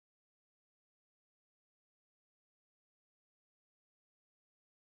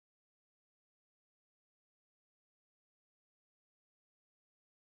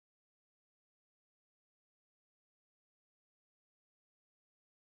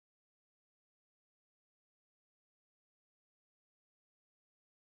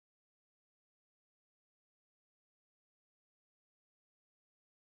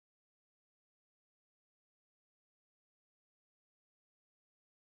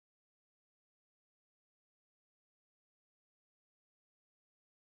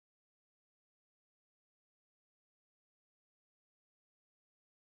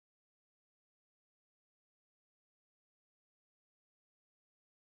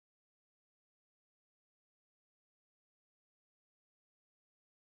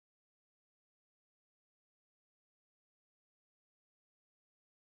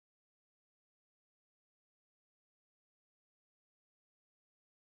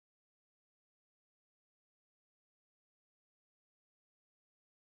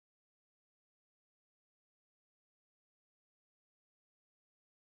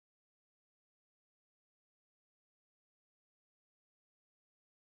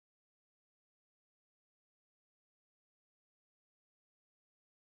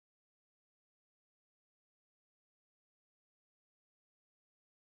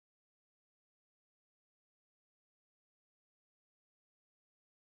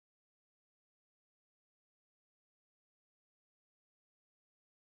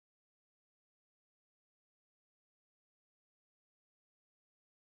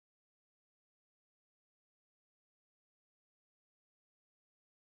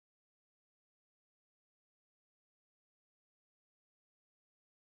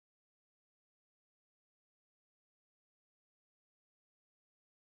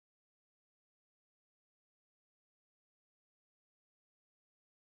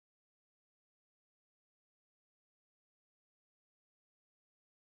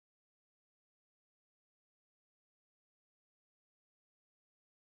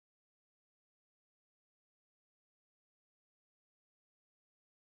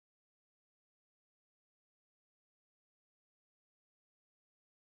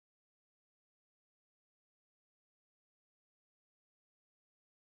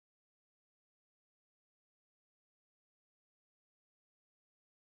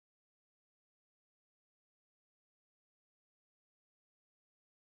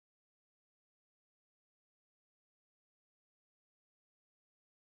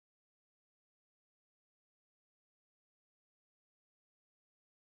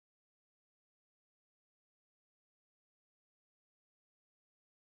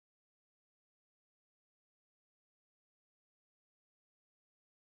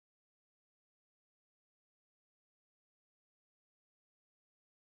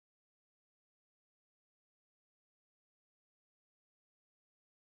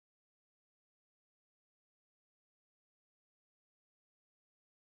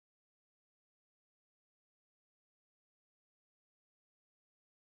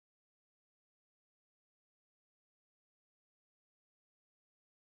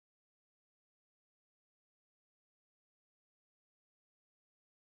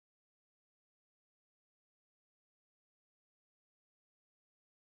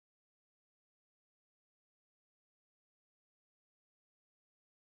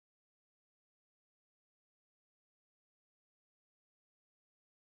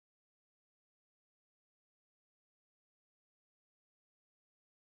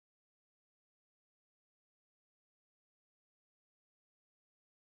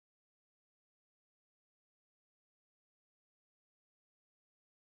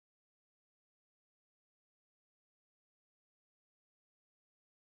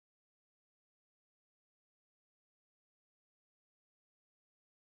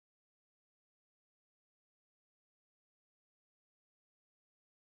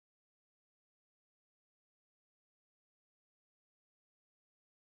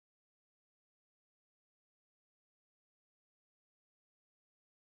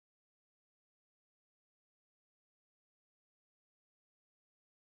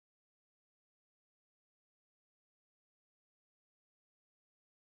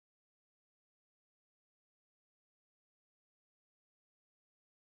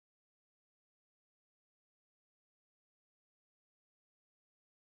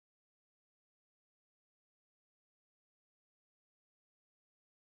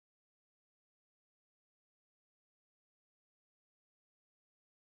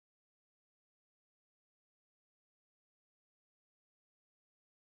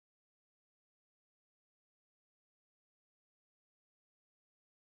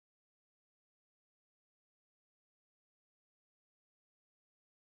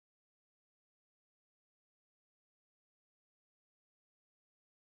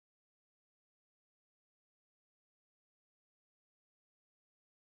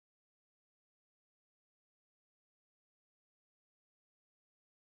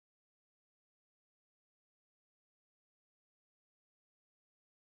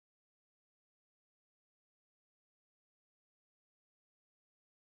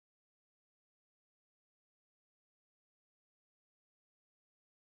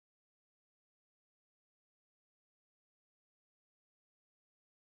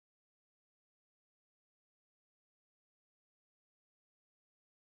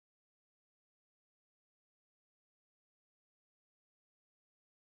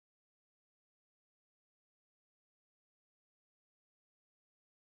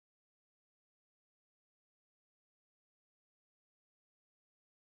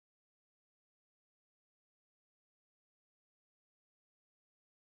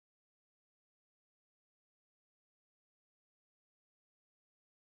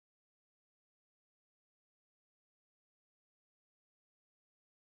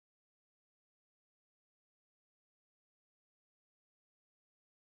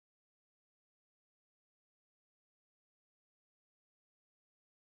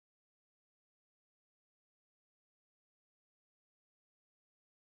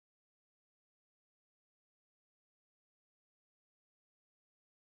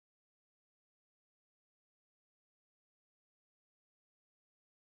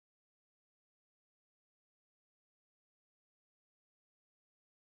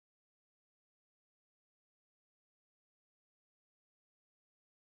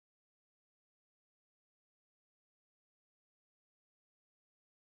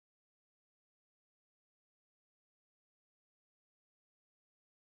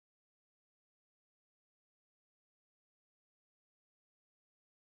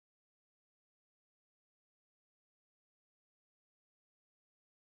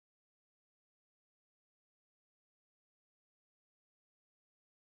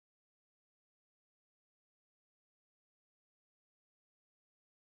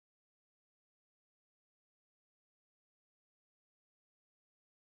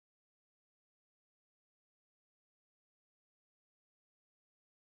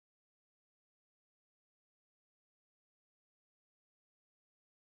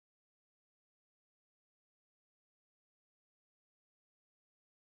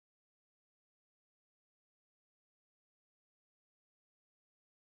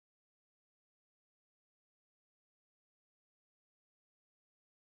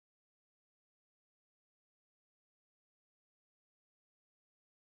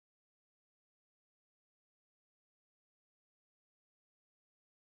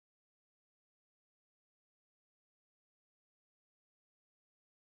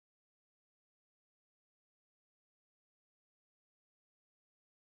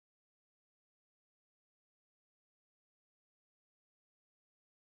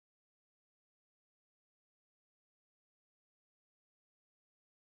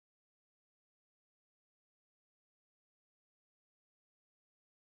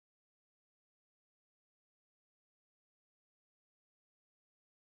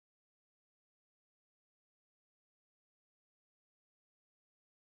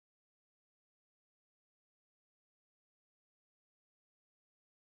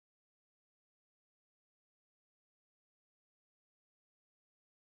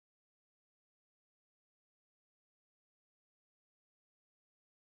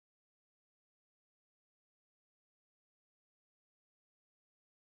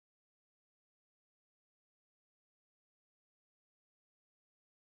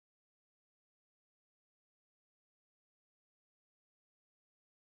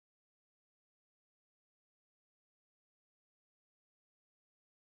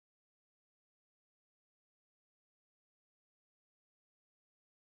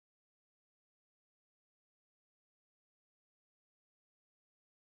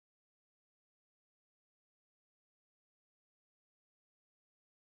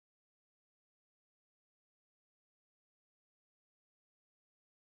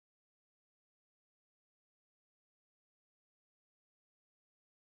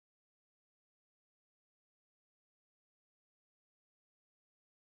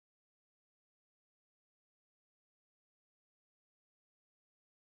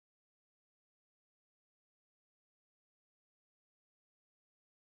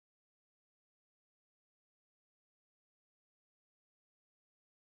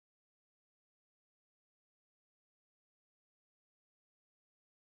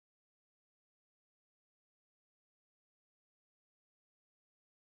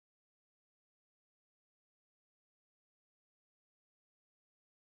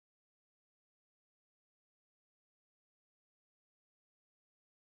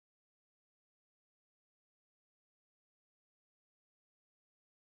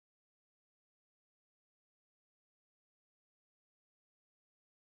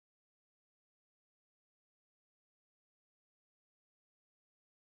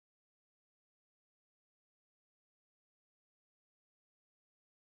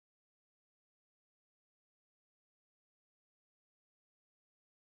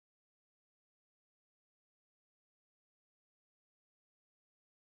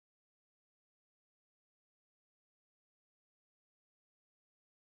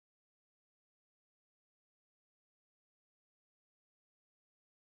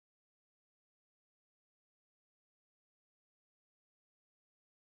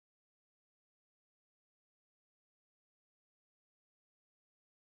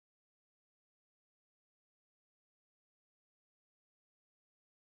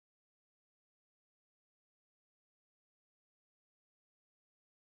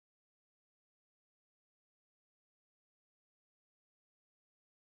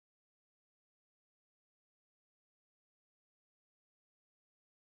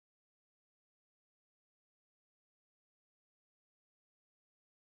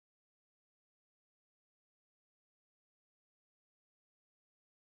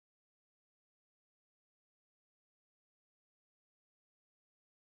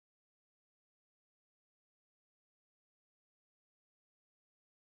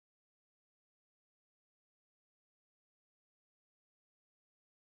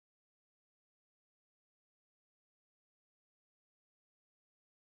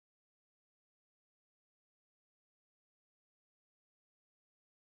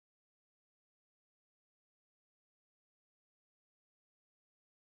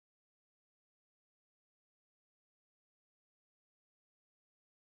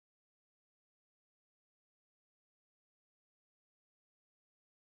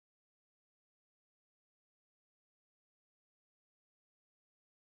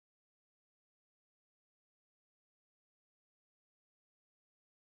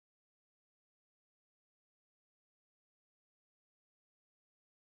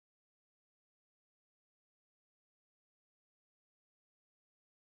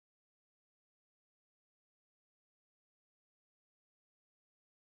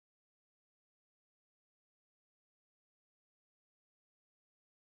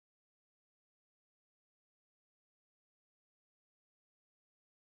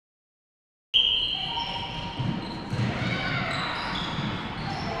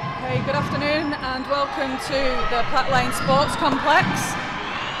Good afternoon and welcome to the Platt Lane Sports Complex.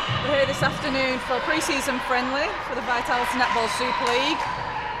 We're here this afternoon for a pre-season friendly for the Vitality Netball Super League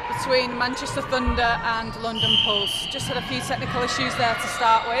between Manchester Thunder and London Pulse. Just had a few technical issues there to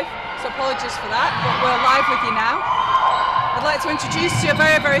start with, so apologies for that, but we're live with you now. I'd like to introduce to you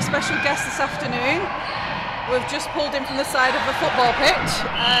a very special guest this afternoon. We've just pulled in from the side of the football pitch.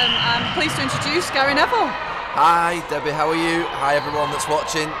 I'm pleased to introduce Gary Neville. Hi Debbie, how are you? Hi everyone that's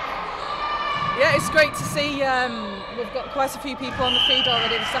watching. Yeah, it's great to see. We've got quite a few people on the feed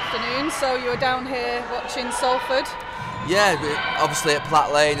already this afternoon. So you were down here watching Salford. Yeah, obviously at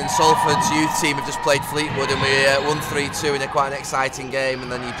Platt Lane, and Salford's youth team have just played Fleetwood and we won 3-2 in quite an exciting game,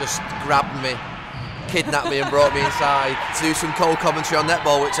 and then you just grabbed me, kidnapped me and brought me inside to do some co-commentary on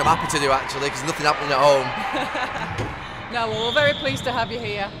netball, which I'm happy to do actually because there's nothing happening at home. No, well, we're very pleased to have you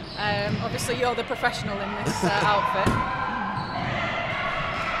here. Obviously you're the professional in this outfit.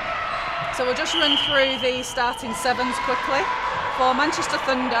 So we'll just run through the starting sevens quickly. For Manchester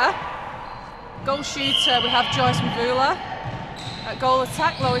Thunder, goal shooter we have Joyce Mvula. At goal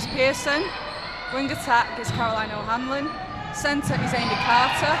attack, Lois Pearson. Wing attack is Caroline O'Hanlon. Centre is Amy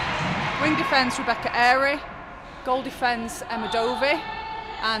Carter. Wing defence, Rebecca Airy. Goal defence, Emma Dovey.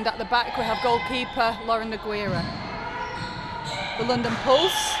 And at the back we have goalkeeper Lauren Naguira. The London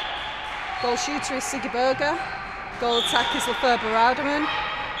Pulse, goal shooter is Siggy Berger. Goal attack is Lafer Baradaman.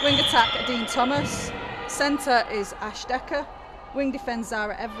 Wing attack, Dean Thomas. Centre is Ash Decker. Wing defence,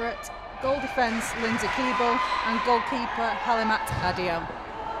 Zara Everett. Goal defence, Lindsay Keeble. And goalkeeper, Halimat Adio.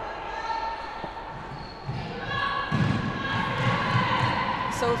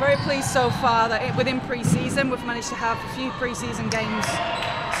 So we're very pleased so far that within pre-season we've managed to have a few pre-season games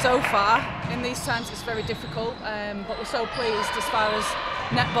so far. In these times it's very difficult, but we're so pleased as far as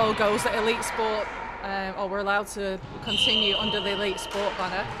netball goes that Elite Sport, or we're allowed to continue under the Elite Sport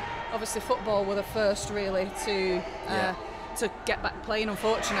banner. Obviously football were the first really to get back playing.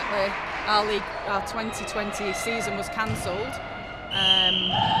 Unfortunately our league, our 2020 season was cancelled, and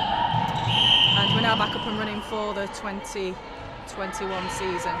we're now back up and running for the 2021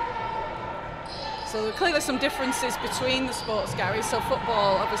 season. So there are clearly some differences between the sports, Gary. So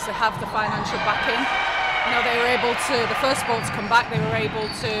football obviously have the financial backing. You know, they were able to, the first sport to come back, they were able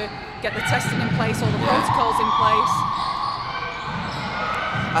to get the testing in place, all the protocols in place.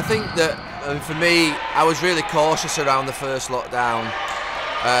 I think that, for me, I was really cautious around the first lockdown.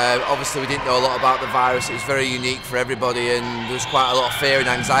 Obviously we didn't know a lot about the virus, it was very unique for everybody and there was quite a lot of fear and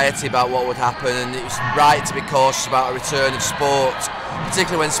anxiety about what would happen, and it was right to be cautious about a return of sport,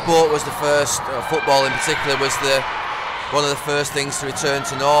 particularly when sport was the first, football in particular was one of the first things to return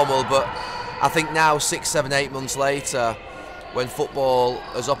to normal. But I think now 6, 7, 8 months later, when football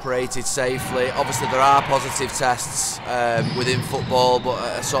has operated safely, obviously there are positive tests within football but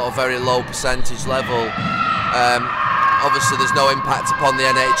at a sort of very low percentage level. Obviously there's no impact upon the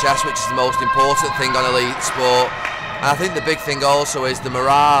NHS, which is the most important thing on Elite Sport. And I think the big thing also is the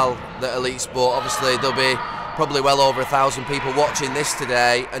morale that Elite Sport, obviously there'll be probably well over 1,000 people watching this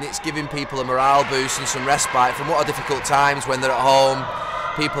today, and it's giving people a morale boost and some respite from what are difficult times when they're at home.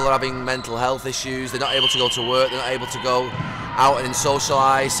 People are having mental health issues, they're not able to go to work, they're not able to go out and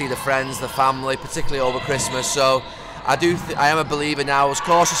socialise, see their friends, their family, particularly over Christmas. So I am a believer now. I was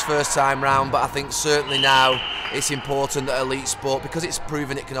cautious first time round, but I think certainly now it's important that Elite Sport, because it's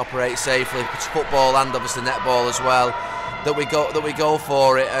proven it can operate safely, football and obviously netball as well, that we go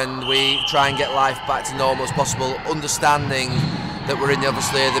for it and we try and get life back to normal as possible, understanding that we're in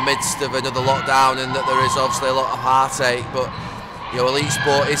obviously the midst of another lockdown and that there is obviously a lot of heartache. But you know, Elite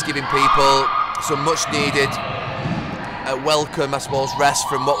Sport is giving people some much needed welcome, I suppose, rest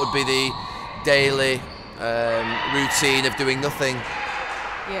from what would be the daily routine of doing nothing.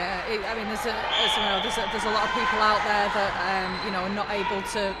 Yeah, I mean, there's a lot of people out there that are not able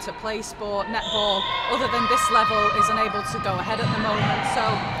to play sport. Netball, other than this level, is unable to go ahead at the moment. So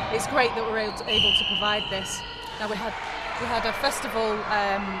it's great that we're able to provide this. Now we had a festival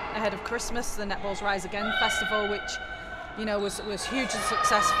ahead of Christmas, the Netball's Rise Again festival, which was hugely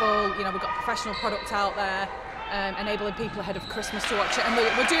successful. You know, we've got professional product out there. Enabling people ahead of Christmas to watch it, and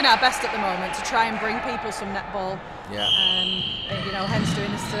we're doing our best at the moment to try and bring people some netball. Yeah. Hence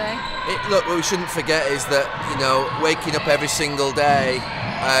doing this today. Look, what we shouldn't forget is that waking up every single day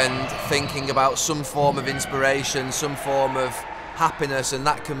and thinking about some form of inspiration, some form of happiness, and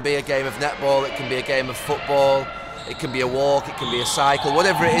that can be a game of netball, it can be a game of football, it can be a walk, it can be a cycle,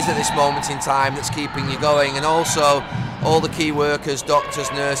 whatever it is at this moment in time that's keeping you going. And also all the key workers,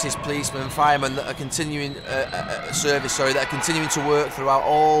 doctors, nurses, policemen, firemen that are continuing that are continuing to work throughout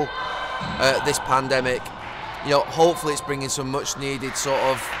all this pandemic. Hopefully it's bringing some much needed sort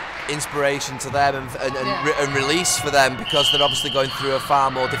of inspiration to them and release for them, because they're obviously going through a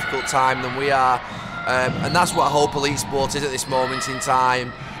far more difficult time than we are. And that's what I hope elite sport is at this moment in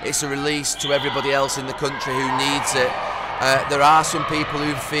time. It's a release to everybody else in the country who needs it. There are some people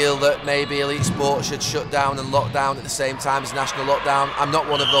who feel that maybe elite sport should shut down and lock down at the same time as national lockdown. I'm not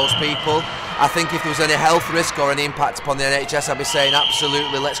one of those people. I think if there was any health risk or any impact upon the NHS, I'd be saying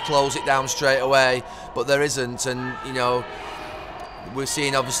absolutely, let's close it down straight away. But there isn't, and you know, we're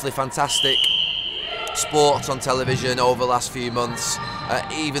seeing obviously fantastic sport on television over the last few months,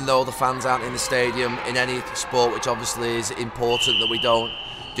 even though the fans aren't in the stadium in any sport, which obviously is important that we don't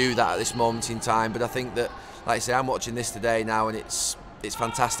do that at this moment in time. But I think that, like I say, I'm watching this today now, and it's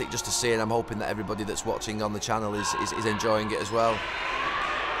fantastic just to see, and I'm hoping that everybody that's watching on the channel is enjoying it as well.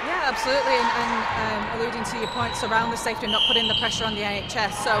 Yeah, absolutely, and alluding to your points around the safety and not putting the pressure on the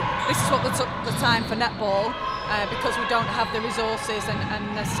NHS. So this is what took the time for netball, because we don't have the resources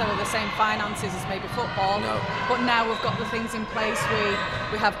and necessarily the same finances as maybe football. No. But now we've got the things in place.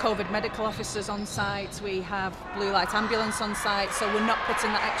 We have COVID medical officers on site, we have blue light ambulance on site, so we're not putting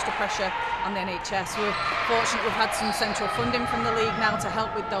that extra pressure on the NHS. We're fortunate we've had some central funding from the league now to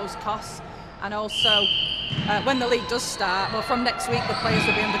help with those costs. And also, when the league does start, well, from next week the players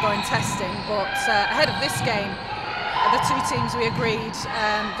will be undergoing testing, but ahead of this game, the two teams, we agreed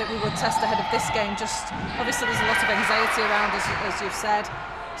that we would test ahead of this game. Just obviously there's a lot of anxiety around, as you've said,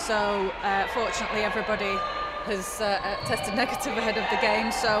 so fortunately everybody has tested negative ahead of the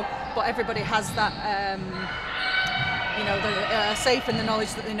game, so but everybody has that you know, they're safe in the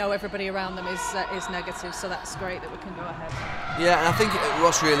knowledge that they know everybody around them is negative, so that's great that we can go ahead. Yeah, and I think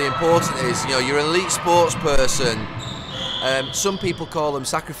what's really important is, you know, you're an elite sports person. Some people call them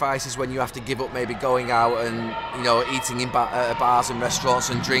sacrifices when you have to give up maybe going out and, you know, eating in bars and restaurants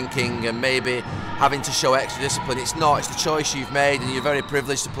and drinking and maybe having to show extra discipline. It's not, it's the choice you've made, and you're very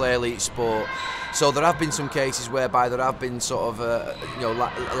privileged to play elite sport. So there have been some cases whereby there have been sort of you know,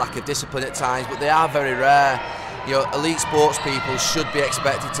 lack of discipline at times, but they are very rare. You know, elite sports people should be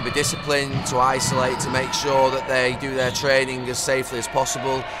expected to be disciplined, to isolate, to make sure that they do their training as safely as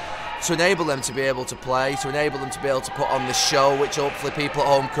possible, to enable them to be able to play, to enable them to be able to put on the show which hopefully people at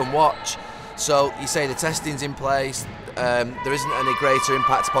home can watch. So you say the testing's in place, there isn't any greater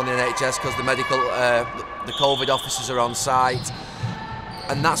impact upon the NHS because the COVID officers are on site,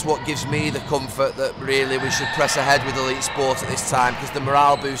 and that's what gives me the comfort that really we should press ahead with elite sport at this time, because the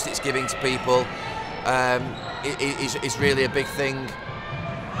morale boost it's giving to people is really a big thing.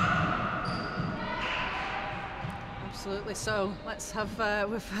 Absolutely. So let's have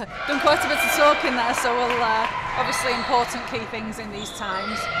we've done quite a bit of talking there. So we'll obviously important key things in these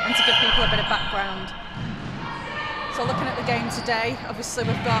times, and to give people a bit of background. So looking at the game today, obviously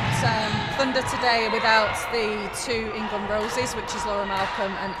we've got Thunder today without the two England Roses, which is Laura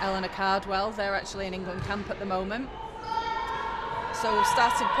Malcolm and Eleanor Cardwell. They're actually in England camp at the moment. So we've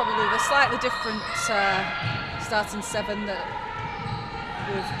started probably the slightly different starting seven. That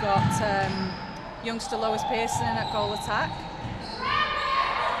we've got youngster Lois Pearson in at goal attack.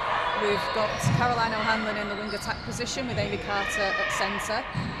 We've got Caroline O'Hanlon in the wing attack position with Amy Carter at centre.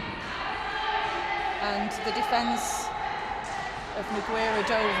 And the defence of Nguira,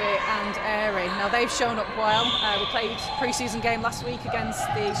 Dovey and Airy. Now they've shown up well. We played pre-season game last week against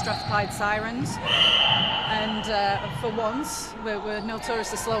the Strathclyde Sirens, and for once, we're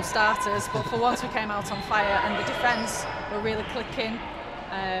notoriously slow starters, but for once we came out on fire, and the defence were really clicking.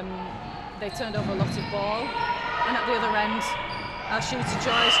 They turned over a lot of ball, and at the other end, our shooter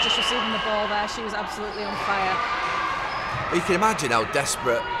Joyce just receiving the ball there, she was absolutely on fire. Well, you can imagine how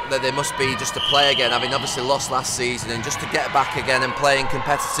desperate that they must be just to play again, having obviously lost last season, and just to get back again and playing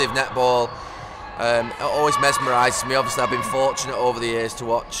competitive netball. It always mesmerises me. Obviously I've been fortunate over the years to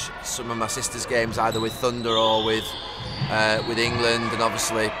watch some of my sister's games either with Thunder or with England, and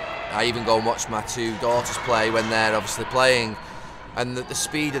obviously I even go and watch my two daughters play when they're obviously playing, and the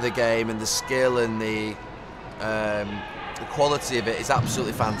speed of the game and the skill and the quality of it is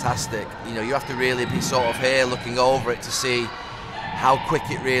absolutely fantastic. You know, you have to really be sort of here looking over it to see how quick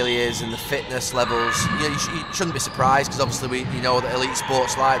it really is, and the fitness levels. You know, you shouldn't be surprised, because obviously you know that elite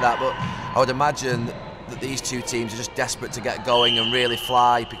sports like that, but I would imagine that these two teams are just desperate to get going and really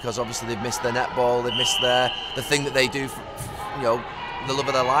fly, because obviously they've missed their netball, they've missed the thing that they do for, you know, the love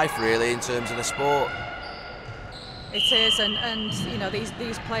of their life really in terms of the sport. It is, and you know, these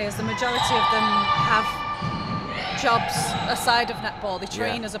players, the majority of them have jobs aside of netball. They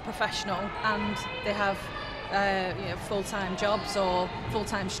train as a professional, and they have you know, full-time jobs or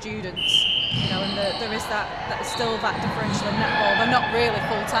full-time students. You know, and there is that still that differential in netball. They're not really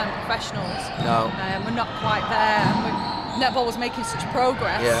full-time professionals. No. We're not quite there, and netball was making such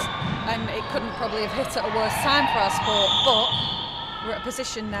progress, and it couldn't probably have hit at a worse time for our sport. But we're at a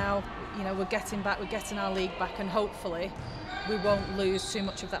position now, you know, we're getting our league back, and hopefully we won't lose too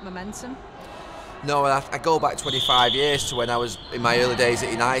much of that momentum. No, I go back 25 years to when I was in my early days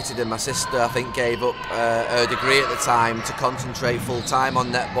at United, and my sister, I think, gave up her degree at the time to concentrate full time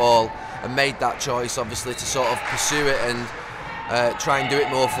on netball, and made that choice obviously to sort of pursue it and try and do it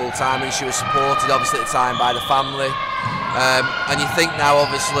more full time, and she was supported obviously at the time by the family, and you think now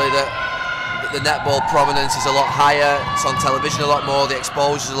obviously that the netball prominence is a lot higher, it's on television a lot more, the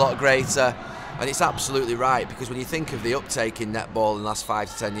exposure is a lot greater. And it's absolutely right, because when you think of the uptake in netball in the last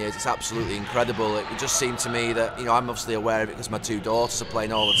 5 to 10 years, it's absolutely incredible. It just seemed to me that, you know, I'm obviously aware of it because my 2 daughters are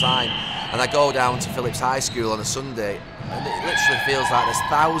playing all the time, and I go down to Phillips High School on a Sunday, and it literally feels like there's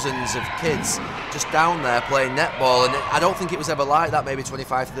thousands of kids just down there playing netball, and I don't think it was ever like that maybe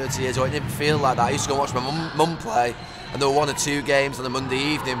 25, 30 years ago. It didn't feel like that. I used to go watch my mum play, and there were 1 or 2 games on a Monday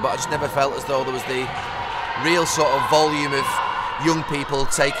evening, but I just never felt as though there was the real sort of volume of young people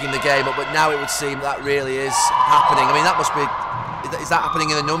taking the game up. But now it would seem that really is happening. I mean, that must be, is that happening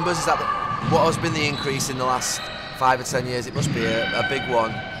in the numbers? Is that what has been the increase in the last 5 or 10 years? It must be a big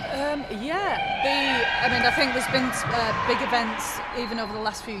one. I mean, I think there's been big events even over the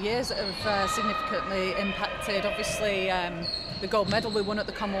last few years that have significantly impacted. Obviously, the gold medal we won at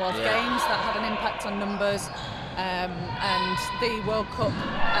the Commonwealth Games, that had an impact on numbers, and the World Cup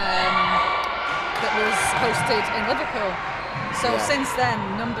that was hosted in Liverpool. So since then,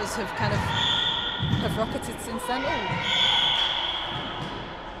 numbers have kind of rocketed since then.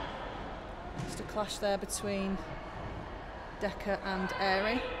 Just a clash there between Decker and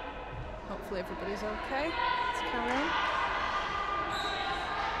Airy. Hopefully everybody's okay. Let's carry on.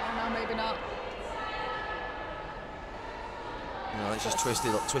 Oh no, maybe not. No, it's just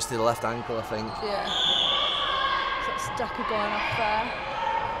twisted the left ankle, I think. Yeah. So that's Decker going off there.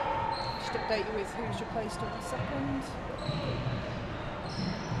 Just update you with who's replaced her in a second.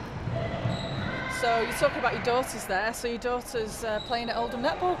 So you're talking about your daughters there. So your daughters playing at Oldham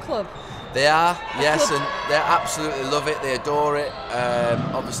Netball Club. They are, yes, and they absolutely love it. They adore it.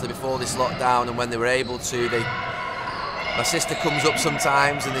 Obviously, before this lockdown, and when they were able to, my sister comes up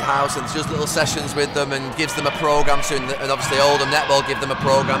sometimes in the house and does little sessions with them and gives them a programme to, and obviously Oldham Netball give them a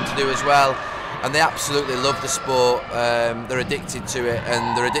programme to do as well. And they absolutely love the sport. They're addicted to it,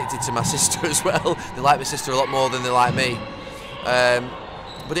 and they're addicted to my sister as well. They like my sister a lot more than they like me.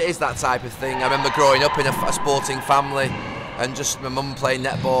 But it is that type of thing. I remember growing up in a sporting family, and just my mum playing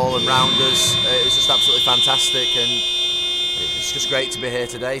netball and rounders. It was just absolutely fantastic, and it's just great to be here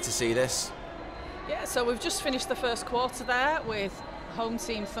today to see this. Yeah, so we've just finished the first quarter there with home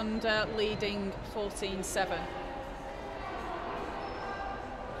team Thunder leading 14-7.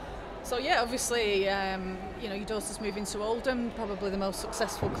 So yeah, obviously, you know, your daughter's moving to Oldham, probably the most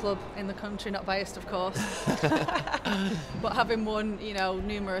successful club in the country, not biased of course, but having won, you know,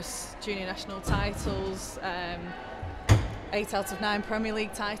 numerous junior national titles, 8 out of 9 Premier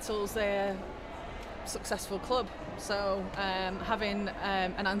League titles, they're a successful club. So having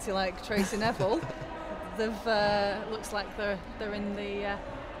an auntie like Tracy Neville, they've looks like they're in the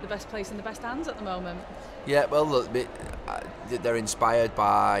best place in the best hands at the moment. Yeah, well, look, they're inspired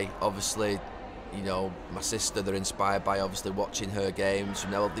by, obviously, you know, my sister. They're inspired by, obviously, watching her games. You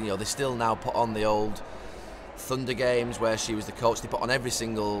know, they still now put on the old Thunder games where she was the coach. They put on every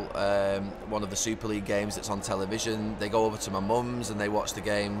single one of the Super League games that's on television. They go over to my mum's and they watch the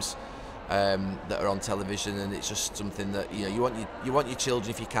games that are on television, and it's just something that, you know, you want your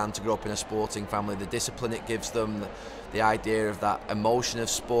children, if you can, to grow up in a sporting family. The discipline it gives them, the idea of that emotion of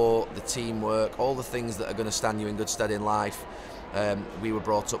sport, the teamwork, all the things that are going to stand you in good stead in life. We were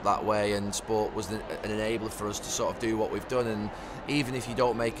brought up that way, and sport was an enabler for us to sort of do what we've done. And even if you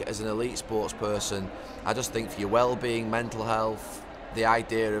don't make it as an elite sports person, I just think for your well-being, mental health, the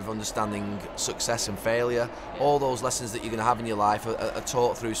idea of understanding success and failure, all those lessons that you're going to have in your life are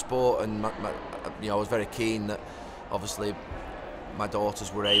taught through sport. And you know, I was very keen that obviously my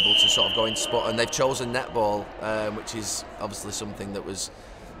daughters were able to sort of go into sport, and they've chosen netball, which is obviously something that was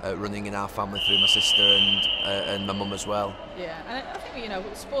running in our family through my sister and my mum as well. Yeah, and I think, you know,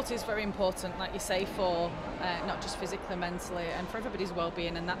 sport is very important, like you say, for not just physically, mentally, and for everybody's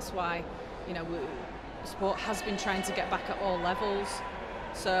well-being, and that's why, you know, sport has been trying to get back at all levels.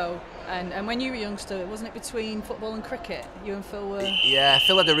 So, and when you were a youngster, wasn't it between football and cricket? You and Phil were... Yeah,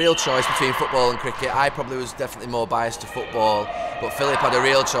 Phil had a real choice between football and cricket. I probably was definitely more biased to football, but Philip had a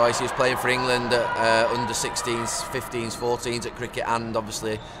real choice. He was playing for England at under 16s, 15s, 14s at cricket, and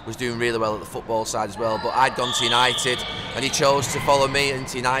obviously was doing really well at the football side as well. But I'd gone to United, and he chose to follow me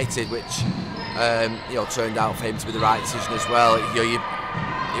into United, which you know, turned out for him to be the right decision as well. You know,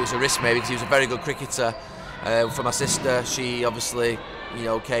 it was a risk maybe because he was a very good cricketer. For my sister, she obviously, you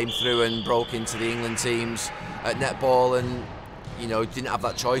know, came through and broke into the England teams at netball, and you know, didn't have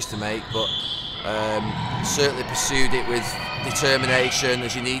that choice to make, but certainly pursued it with determination,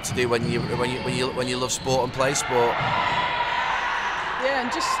 as you need to do when you love sport and play sport. Yeah,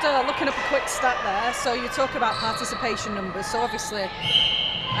 and just looking up a quick stat there. So you talk about participation numbers. So obviously,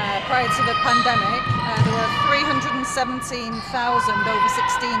 prior to the pandemic, there were 317,000 over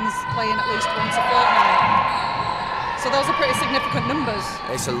 16s playing at least once a fortnight. So those are pretty significant numbers.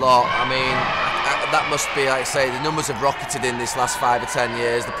 It's a lot. I mean, that must be, like I say, the numbers have rocketed in this last 5 or 10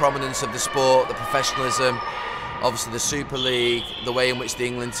 years. The prominence of the sport, the professionalism, obviously the Super League, the way in which the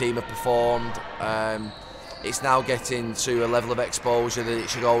England team have performed. It's now getting to a level of exposure that it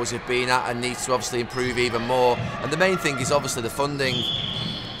should always have been at, and needs to obviously improve even more. And the main thing is obviously the funding.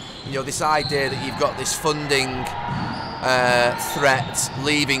 You know, this idea that you've got this funding threat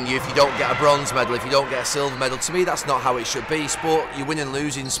leaving you if you don't get a bronze medal, if you don't get a silver medal. To me, that's not how it should be. Sport, you win and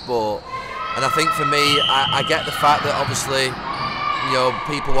lose in sport. And I think for me, I get the fact that obviously, you know,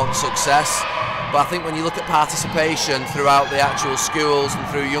 people want success. But I think when you look at participation throughout the actual schools and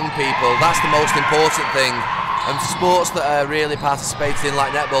through young people, that's the most important thing. And sports that are really participated in,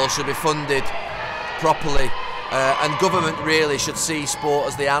 like netball, should be funded properly. And government really should see sport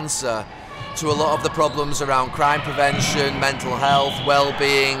as the answer to a lot of the problems around crime prevention, mental health,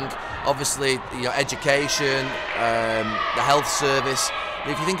 well-being, obviously, you know, education, the health service.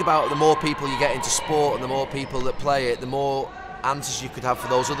 If you think about it, the more people you get into sport and the more people that play it, the more answers you could have for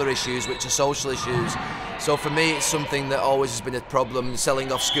those other issues, which are social issues. So for me, it's something that always has been a problem,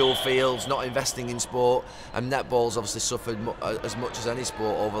 selling off school fields, not investing in sport, and netball's obviously suffered as much as any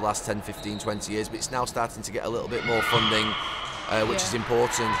sport over the last 10, 15, 20 years, but it's now starting to get a little bit more funding, which is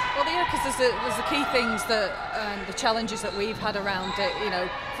important. Well, yeah, because there's the key things that, the challenges that we've had around it. You know,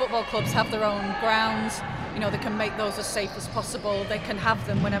 football clubs have their own grounds, you know, they can make those as safe as possible, they can have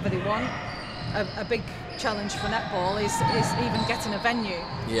them whenever they want. A big challenge for netball is even getting a venue.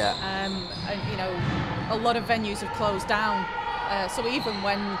 Yeah. And you know, a lot of venues have closed down. So even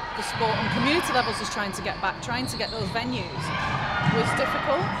when the sport on community levels is trying to get back, trying to get those venues was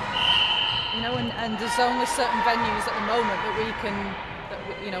difficult. You know, and there's only certain venues at the moment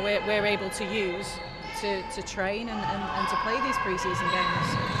that you know, we're able to use to train and to play these pre-season games.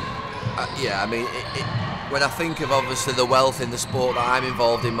 Yeah, I mean, when I think of obviously the wealth in the sport that I'm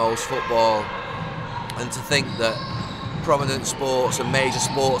involved in, most football, and to think that prominent sports and major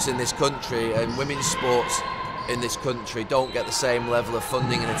sports in this country and women's sports in this country don't get the same level of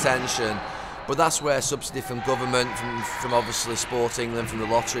funding and attention. But that's where subsidy from government, from obviously Sport England, from the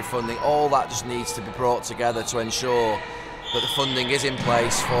lottery funding, all that just needs to be brought together to ensure that the funding is in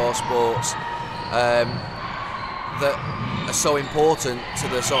place for sports that are so important to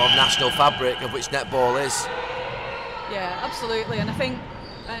the sort of national fabric of which netball is. Yeah, absolutely, and I think,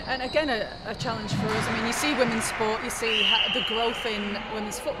 and again, a challenge for us. I mean, you see women's sport, you see the growth in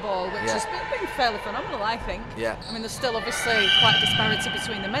women's football, which has been fairly phenomenal, I think. Yeah. I mean, there's still obviously quite a disparity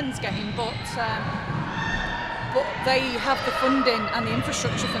between the men's game, but they have the funding and the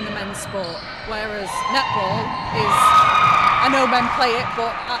infrastructure from the men's sport, whereas netball is, I know men play it,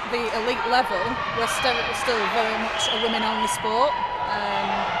 but at the elite level, we're still very much a women-only sport.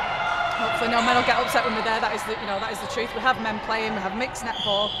 Hopefully no men will get upset with me there. That is the truth. We have men playing, we have mixed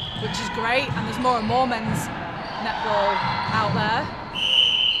netball, which is great, and there's more and more men's netball out there.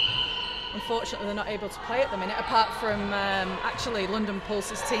 Unfortunately, they're not able to play at the minute, apart from actually London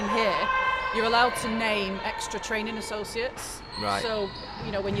Pulse's team here. You're allowed to name extra training associates. Right. So,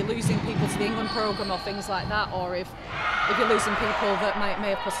 you know, when you're losing people to the England programme or things like that, or if you're losing people that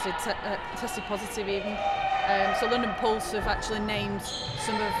may have tested positive even. So London Pulse have actually named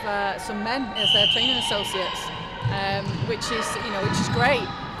some men as their training associates, which is great.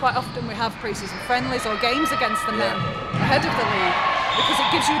 Quite often we have pre-season friendlies or games against the men ahead of the league, because it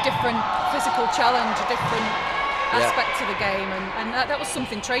gives you a different physical challenge, a different aspect to the game, and that was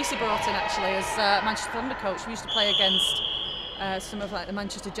something Tracy brought in actually as Manchester Thunder coach. We used to play against some of like the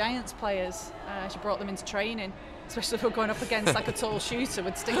Manchester Giants players. She brought them into training, especially if we're going up against like a tall shooter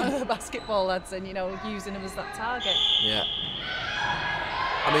with sticking the basketball lads and, you know, using them as that target. Yeah.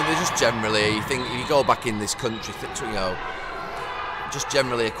 I mean, they're just generally, you think, if you go back in this country, you know, just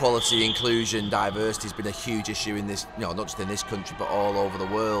generally equality, inclusion, diversity has been a huge issue in this, you know, not just in this country but all over the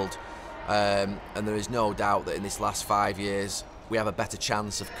world. And there is no doubt that in this last 5 years we have a better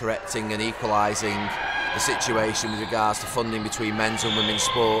chance of correcting and equalising the situation with regards to funding between men's and women's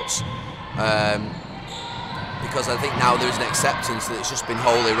sports. Because I think now there is an acceptance that it's just been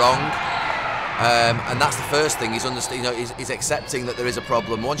wholly wrong. And that's the first thing. He's accepting that there is a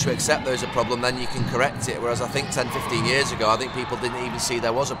problem. Once you accept there is a problem, then you can correct it. Whereas I think 10, 15 years ago, I think people didn't even see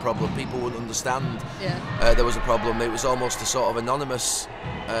there was a problem. People wouldn't understand there was a problem. It was almost a sort of anonymous.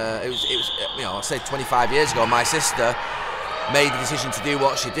 It was. I say 25 years ago, my sister made the decision to do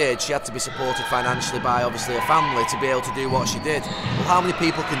what she did. She had to be supported financially by obviously her family to be able to do what she did. Well, how many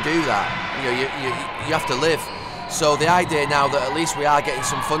people can do that? You have to live. So the idea now that at least we are getting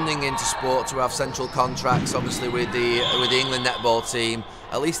some funding into sport to have central contracts, obviously with the England netball team,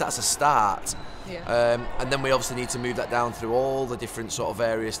 at least that's a start. Yeah. And then we obviously need to move that down through all the different sort of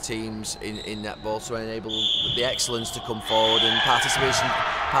various teams in netball to enable the excellence to come forward and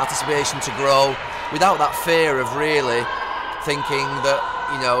participation to grow without that fear of really thinking that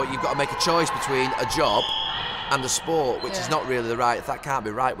you've got to make a choice between a job and a sport, which is not really that can't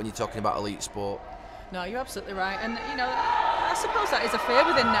be right when you're talking about elite sport. No, you're absolutely right, and I suppose that is a fear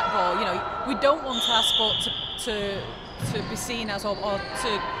within netball. We don't want our sport to be seen as or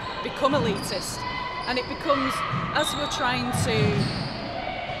to become elitist, and it becomes, as we're trying to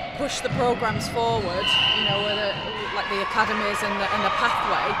push the programs forward, like the academies and the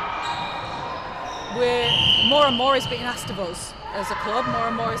pathway, more and more is being asked of us as a club, more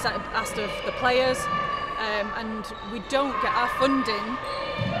and more is asked of the players, and we don't get our funding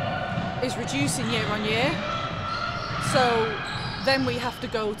is reducing year on year, so then we have to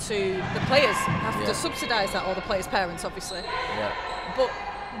go to the players, have to subsidise that, or the players' parents, obviously. Yeah. But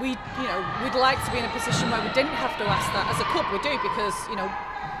we'd like to be in a position where we didn't have to ask that. As a club, we do, because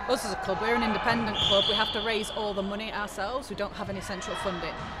us as a club, we're an independent club. We have to raise all the money ourselves. We don't have any central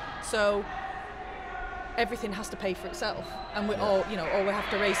funding, so everything has to pay for itself, and we all we have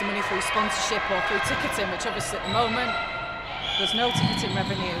to raise the money through sponsorship or through ticketing, which obviously at the moment, there's no ticketing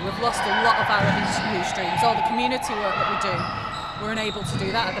revenue. We've lost a lot of our revenue streams. All the community work that we do, we're unable to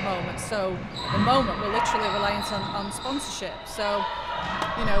do that at the moment. So at the moment, we're literally reliant on sponsorship. So,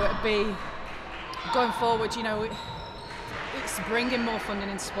 it'd be going forward. It's bringing more funding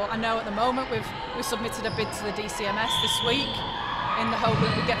into sport. I know at the moment we submitted a bid to the DCMS this week in the hope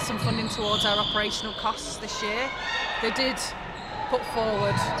that we get some funding towards our operational costs this year. They did put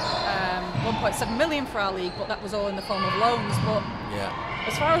forward 1.7 million for our league, but that was all in the form of loans. But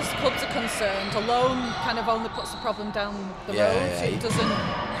as far as clubs are concerned, a loan kind of only puts the problem down the road. It doesn't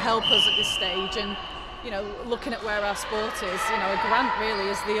help us at this stage. And looking at where our sport is, a grant really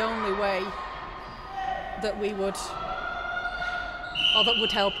is the only way that we would, or that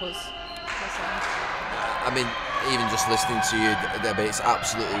would help us. I mean, even just listening to you, Debbie, it's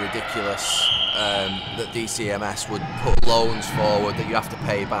absolutely ridiculous that DCMS would put loans forward that you have to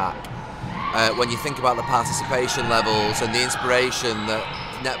pay back. When you think about the participation levels and the inspiration that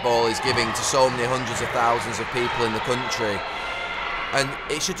netball is giving to so many hundreds of thousands of people in the country, and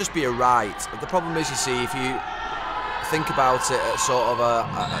it should just be a right. The problem is, you see, if you think about it at sort of a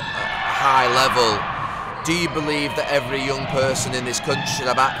high level, do you believe that every young person in this country should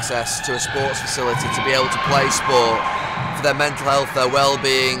have access to a sports facility to be able to play sport for their mental health, their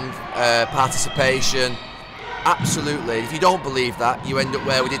well-being, participation? Absolutely. If you don't believe that, you end up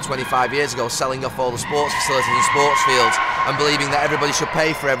where we did 25 years ago, selling off all the sports facilities and sports fields and believing that everybody should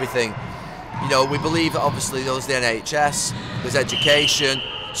pay for everything. We believe that obviously there's the NHS, there's education.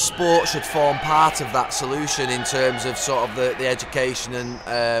 Sport should form part of that solution in terms of sort of the education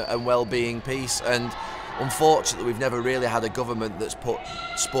and well-being piece. And unfortunately, we've never really had a government that's put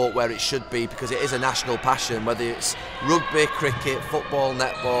sport where it should be, because it is a national passion, whether it's rugby, cricket, football,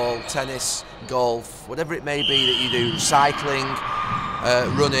 netball, tennis, golf, whatever it may be that you do, cycling,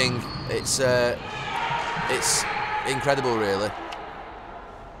 running, it's incredible, really.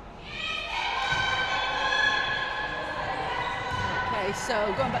 Okay,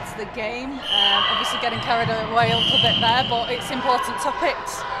 so going back to the game, obviously getting carried away a little bit there, but it's important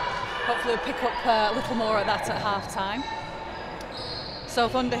topics. Hopefully we'll pick up a little more of that at half-time. So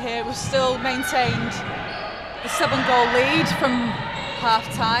Thunder here, we've still maintained the 7-goal lead from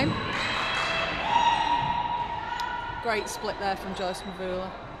half-time. Great split there from Joyce Mavula.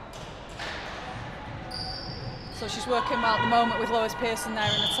 So she's working well at the moment with Lois Pearson there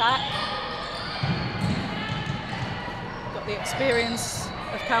in attack. Got the experience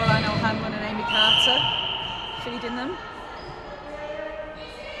of Caroline O'Hanlon and Amy Carter feeding them.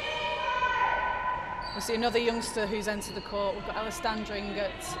 We see another youngster who's entered the court. We've got Ella Standring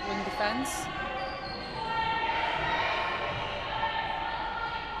at wing defence.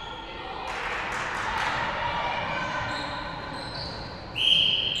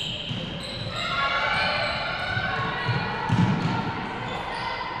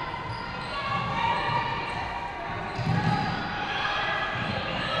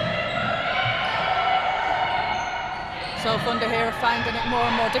 So Thunder here are finding it more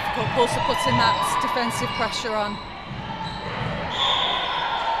and more difficult. Pulse are putting that defensive pressure on.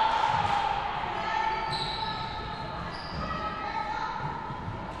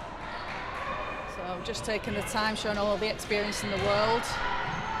 So just taking the time, showing all the experience in the world.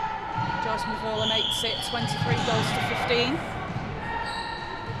 Joyce McMillan makes it 23 goals to 15.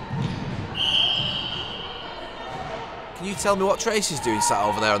 Can you tell me what Tracy's doing sat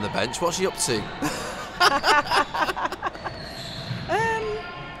over there on the bench? What's she up to?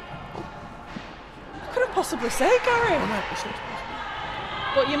 Couldn't possibly say, Gary. Oh, no, it's not possible.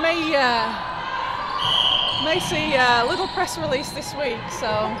 But you may see a little press release this week. So.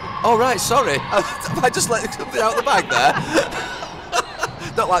 Oh right, sorry. I just let something out of the bag there.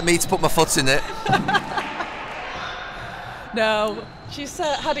 Not like me to put my foot in it. No, she's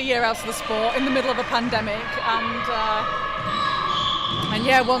had a year out of the sport in the middle of a pandemic, and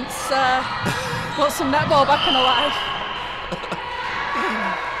yeah, wants some netball back in her life.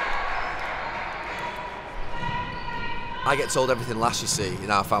 I get told everything last, you see,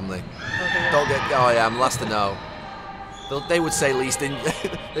 in our family. Oh, Don't get. Oh yeah, I'm last to know. They would say least. They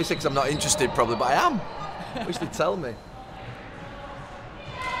say because I'm not interested, probably, but I am. I wish they'd tell me.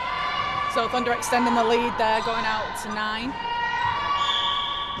 So Thunder extending the lead there, going out to 9.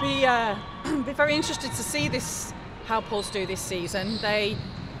 Be very interested to see how Pulse do this season. They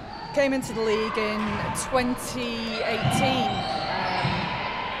came into the league in 2018.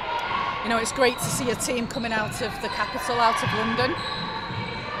 You know, it's great to see a team coming out of the capital, out of London.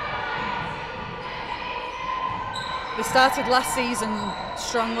 They started last season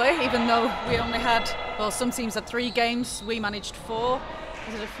strongly, even though we only had, well, some teams had 3 games, we managed 4.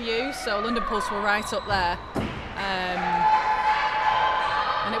 There's a few, so London Pulse were right up there.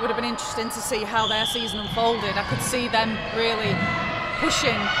 And it would have been interesting to see how their season unfolded. I could see them really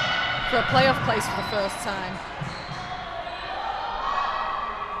pushing for a playoff place for the first time.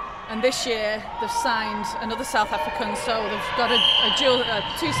 And this year they've signed another South African, so they've got a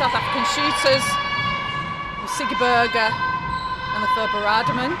 2 South African shooters, Siggy Berger and the Ferber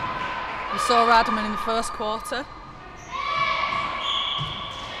Rademan. We saw Rademan in the first quarter.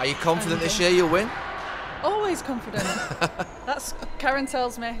 Are you confident this year you'll win? Always confident. That's Karen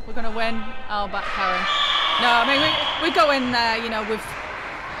tells me we're going to win. I'll back Karen. No, I mean we go in there, you know,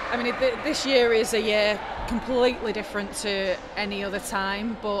 this year is a year completely different to any other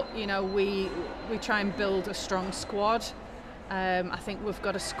time, but you know we try and build a strong squad. I think we've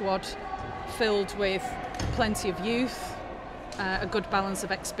got a squad filled with plenty of youth, a good balance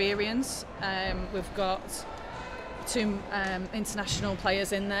of experience. We've got 2 international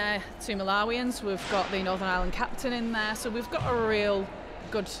players in there, 2 Malawians. We've got the Northern Ireland captain in there, so we've got a real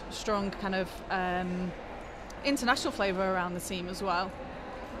good, strong kind of international flavour around the team as well.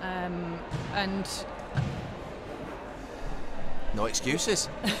 And no excuses.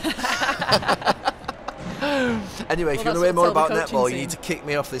 Anyway, if you want to hear more about netball, you need to kick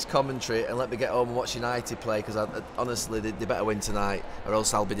me off this commentary and let me get home and watch United play, because honestly, they better win tonight, or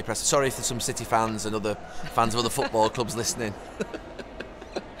else I'll be depressed. Sorry if there's some City fans and other fans of other football clubs listening.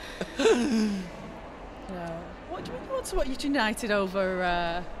 No. What do you want to watch United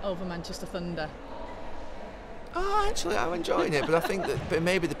over Manchester Thunder? Oh, actually, I'm enjoying it, but I think that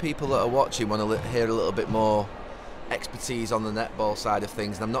maybe the people that are watching want to hear a little bit more expertise on the netball side of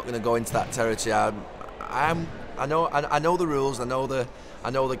things, and I'm not going to go into that territory. I know the rules, I know the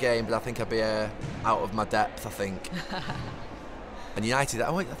game, but I think I'd be out of my depth, I think. And United,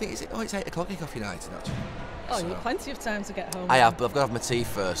 I think it's 8 o'clock kick off United actually. Oh, so. You've got plenty of time to get home. I have, but I've got to have my tea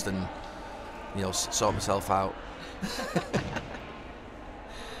first and, you know, sort myself out.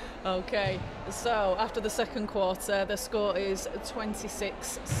 Okay, so after the second quarter, the score is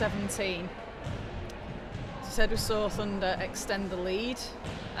 26-17. As I said, we saw Thunder extend the lead,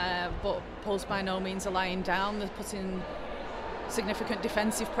 but Pulse by no means are lying down. They're putting significant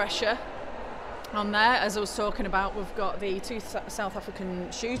defensive pressure on there. As I was talking about, we've got the 2 South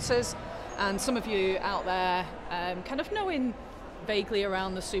African shooters, and some of you out there kind of knowing vaguely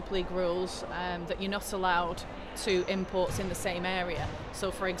around the Super League rules that you're not allowed 2 imports in the same area.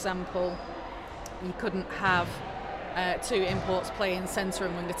 So for example, you couldn't have 2 imports playing centre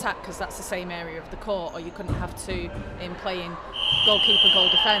and wing attack because that's the same area of the court, or you couldn't have 2 in playing goalkeeper, goal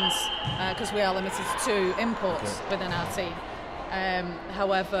defence, because we are limited to 2 imports within our team.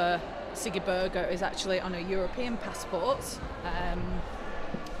 However, Siggy Berger is actually on a European passport,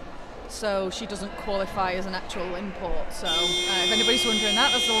 so she doesn't qualify as an actual import. So if anybody's wondering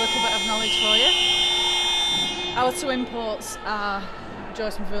that, there's a little bit of knowledge for you. Our 2 imports are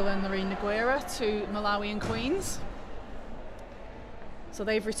Joyce McMillan and Lorene Nguera, 2 Malawian queens. So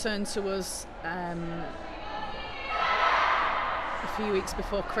they've returned to us few weeks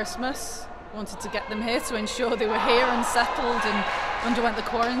before Christmas. We wanted to get them here to ensure they were here and settled and underwent the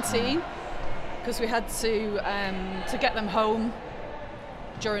quarantine, because we had to get them home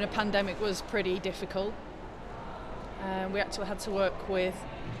during a pandemic was pretty difficult. We actually had to work with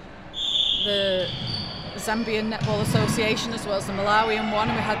the Zambian Netball Association as well as the Malawian one,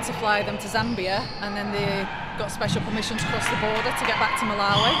 and we had to fly them to Zambia, and then they got special permission to cross the border to get back to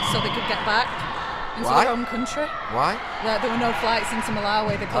Malawi so they could get back into their own country. Why? There were no flights into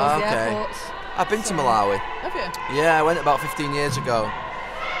Malawi, they closed the airports. I've been to Malawi. Have you? Yeah, I went about 15 years ago.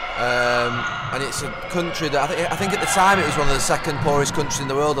 And it's a country that I think at the time it was one of the second poorest countries in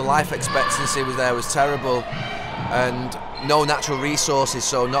the world, and life expectancy was terrible, and no natural resources,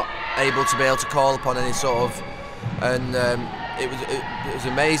 so not able to call upon any sort of, and it was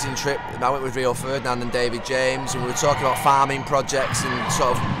an amazing trip. I went with Rio Ferdinand and David James, and we were talking about farming projects and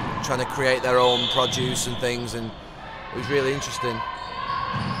sort of trying to create their own produce and things, and it was really interesting.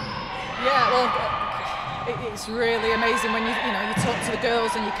 Yeah, well, it's really amazing when you talk to the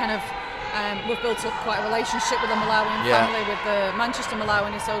girls, and you kind of we've built up quite a relationship with the Malawian family, with the Manchester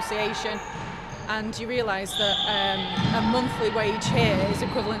Malawian Association, and you realise that a monthly wage here is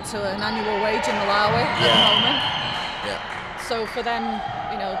equivalent to an annual wage in Malawi at the moment. Yeah. So for them,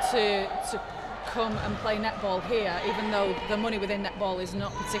 to come and play netball here, even though the money within netball is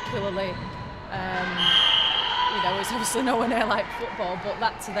not particularly, it's obviously nowhere near like football, but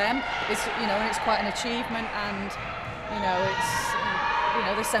that to them is, and it's quite an achievement, and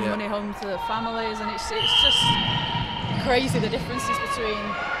they send money home to their families, and it's just crazy the differences between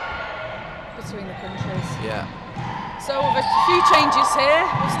the countries. Yeah. So we've a few changes here.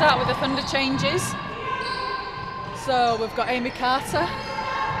 We'll start with the Thunder changes. So we've got Amy Carter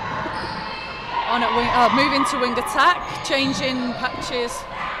on at wing, moving to wing attack, changing patches.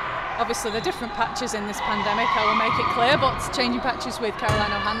 Obviously, the different patches in this pandemic, I will make it clear, but changing patches with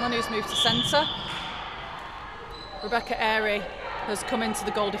Caroline O'Hanlon, who's moved to centre. Rebecca Airy has come into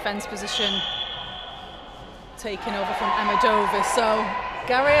the goal defence position, taking over from Emma Dover. So,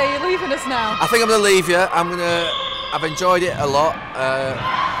 Gary, are you leaving us now? I think I'm going to leave you. I've enjoyed it a lot.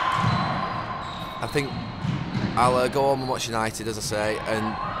 I think I'll go home and watch United, as I say,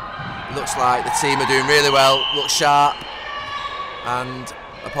 and it looks like the team are doing really well, looks sharp, and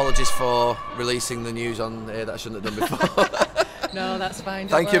apologies for releasing the news on here that I shouldn't have done before. No, that's fine.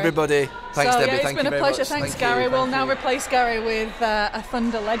 Thank you, everybody. Thanks, Debbie. It's been a pleasure. Thanks, Gary. We'll now replace Gary with a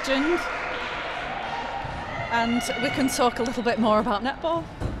Thunder legend, and we can talk a little bit more about netball.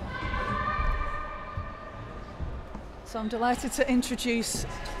 So I'm delighted to introduce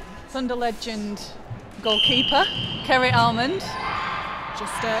Thunder legend goalkeeper Kerry Almond.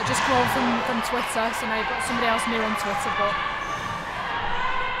 Just come over from Twitter, so now you've got somebody else new on Twitter, but.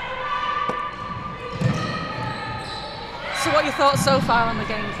 So what are your thoughts so far on the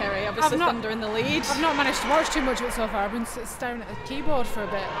game, Kerry? Obviously Thunder in the lead. I've not managed to watch too much of it so far. I've been staring at the keyboard for a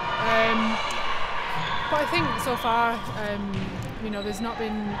bit. But I think so far, there's not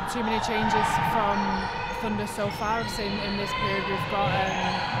been too many changes from Thunder so far. Obviously in this period we've got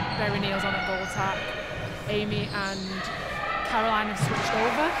Berry Neal's on at goal attack, Amy and Caroline have switched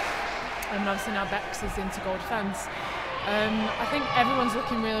over, and obviously now Bex is into goal defence. I think everyone's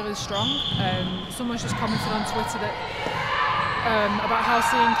looking really, really strong. Someone's just commented on Twitter that about how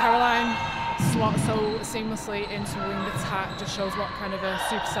seeing Caroline slot so seamlessly into wing attack just shows what kind of a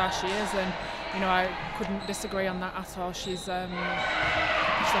superstar she is, and I couldn't disagree on that at all. She's a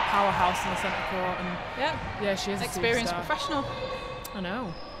powerhouse in the centre court, and yeah, she is an experienced professional. I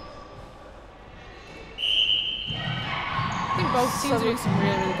know. I think both teams are doing some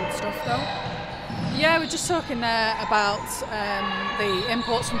really, really good stuff though. Yeah, we're just talking there about the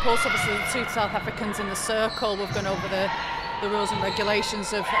imports from Pulse. Obviously, the two South Africans in the circle. We've gone over the rules and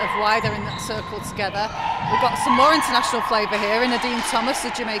regulations of why they're in that circle together. We've got some more international flavour here in Nadine Thomas, the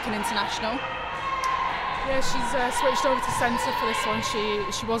Jamaican international. Yeah, she's switched over to centre for this one.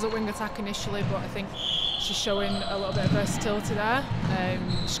 She was at wing attack initially, but I think she's showing a little bit of versatility there.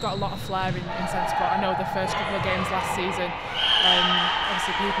 She's got a lot of flair in centre court. I know the first couple of games last season,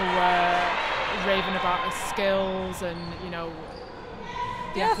 obviously people were raving about her skills and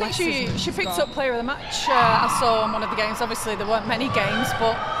I think she picked up player of the match. I saw on one of the games. Obviously there weren't many games,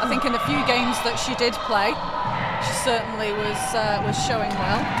 but I think in the few games that she did play, she certainly was showing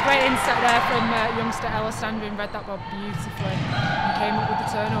well. Great inset there from youngster Ella Stanvin, read that ball beautifully and came up with the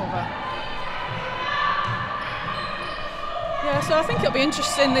turnover. Yeah, so I think it'll be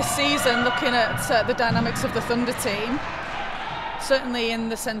interesting this season looking at the dynamics of the Thunder team. Certainly in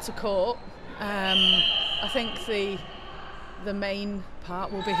the centre court. I think the main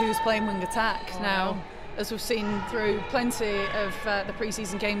part will be who's playing wing attack. Now, as we've seen through plenty of the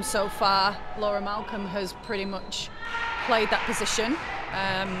pre-season games so far, Laura Malcolm has pretty much played that position.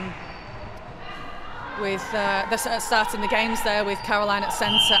 With starting the games there with Caroline at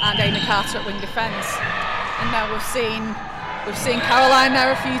centre and Amy Carter at wing defence, and now we've seen Caroline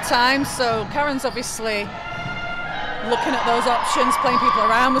there a few times. So Karen's obviously looking at those options, playing people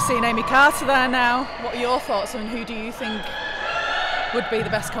around. We're seeing Amy Carter there now. What are your thoughts on who do you think would be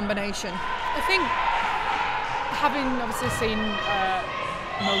the best combination? I think, having obviously seen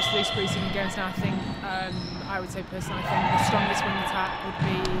most of these pre-season games now, I think I would say personally, I think the strongest wing attack would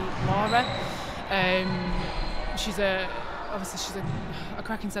be Laura. She's a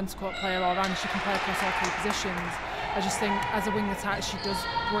cracking centre court player all round. She can play across all three positions. I just think as a wing attack she does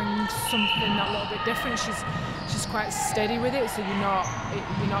bring something that little bit different. She's quite steady with it, so you're not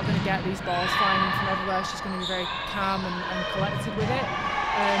going to get these balls flying in from everywhere. She's going to be very calm and collected with it.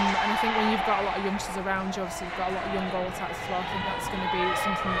 And I think when you've got a lot of youngsters around you, obviously you've got a lot of young goal attacks as well, I think that's going to be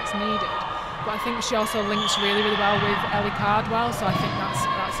something that's needed. But I think she also links really well with Ellie Cardwell, so I think that's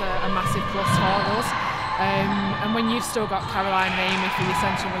a massive plus for us. And when you've still got Caroline and Amy for your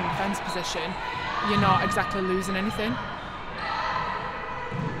central wing defence position, you're not exactly losing anything.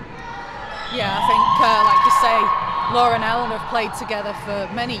 Yeah, I think, like you say, Laura and Ellen have played together for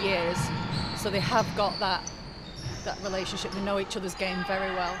many years, so they have got that relationship. They know each other's game very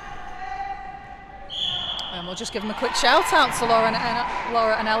well. And we'll just give them a quick shout out to Laura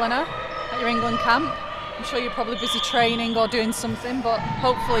and Eleanor at your England camp. I'm sure you're probably busy training or doing something, but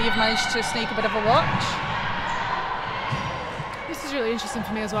hopefully you've managed to sneak a bit of a watch. This is really interesting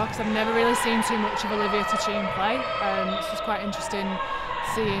for me as well, because I've never really seen too much of Olivia Tichin play. It's just quite interesting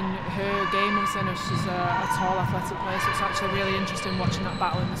seeing her game. Obviously, I know she's a tall, athletic player, so it's actually really interesting watching that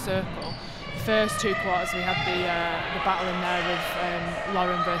battle in the circle. The first two quarters we had the battle in there of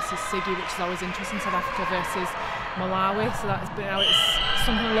Lauren versus Siggy, which is always interesting, South Africa versus Malawi, so now it's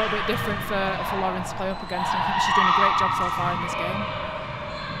something a little bit different for Lauren to play up against, and I think she's doing a great job so far in this game.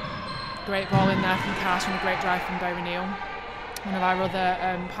 Great ball in there from Carter and a great drive from Berry Neal, one of our other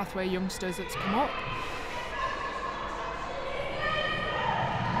pathway youngsters that's come up.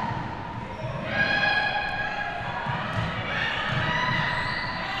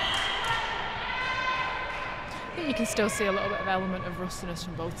 You can still see a little bit of element of rustiness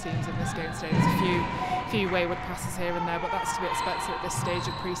from both teams in this game today. There's a few wayward passes here and there, but that's to be expected at this stage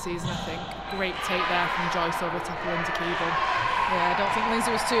of pre-season, I think. Great take there from Joyce over the top of Lindsay Keeble. Yeah, I don't think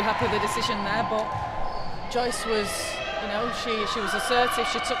Lindsay was too happy with the decision there, but Joyce was, she was assertive,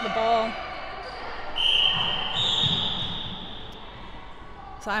 she took the ball.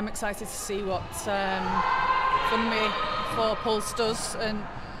 So I'm excited to see what Funmi for Pulse does, and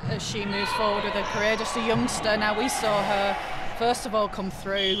as she moves forward with her career, just a youngster. Now, we saw her first of all come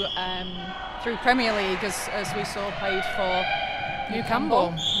through Premier League as we saw played for New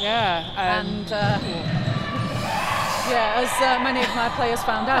Campbell. Yeah, and as many of my players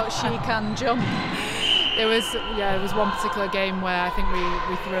found out, she can jump. There was one particular game where I think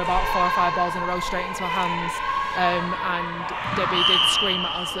we threw about 4 or 5 balls in a row straight into her hands, and Debbie did scream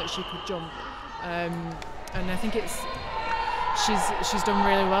at us that she could jump, and I think she's done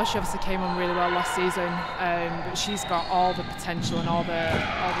really well. She obviously came on really well last season, but she's got all the potential and all the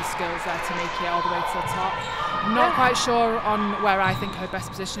skills there to make it all the way to the top. I'm not quite sure on where I think her best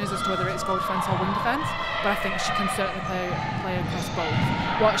position is as to whether it's goal defence or wing defence, but I think she can certainly play across both.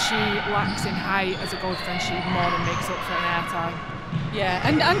 What she lacks in height as a goal defence, she more than makes up for in air time. Yeah,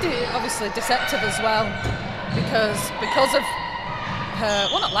 and obviously deceptive as well, because of her,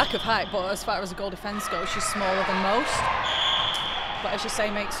 well, not lack of height, but as far as a goal defence goes, she's smaller than most. But as you say,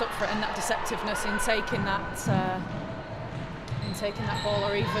 makes up for it in that deceptiveness in taking that ball,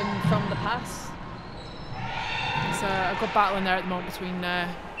 or even from the pass. It's a good battle in there at the moment between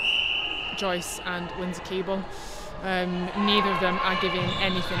Joyce and Lindsay Keeble. Neither of them are giving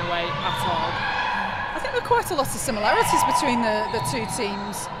anything away at all. I think there are quite a lot of similarities between the two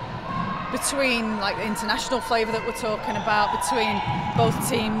teams. Between like the international flavour that we're talking about, between both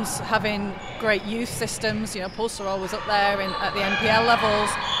teams having great youth systems. Pulse are always up there at the NPL levels.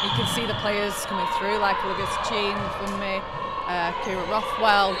 You can see the players coming through like Olivia Tichin, Funmi, Kira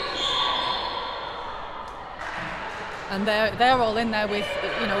Rothwell, and they're all in there with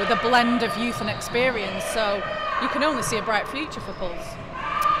with a blend of youth and experience. So you can only see a bright future for Pulse.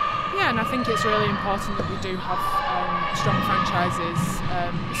 Yeah, and I think it's really important that we do have strong franchises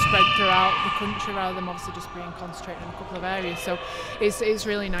spread throughout the country, rather than obviously just being concentrated in a couple of areas. So it's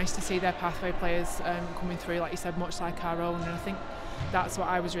really nice to see their pathway players coming through, like you said, much like our own. And I think that's what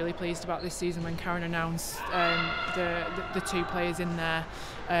I was really pleased about this season when Karen announced the two players in there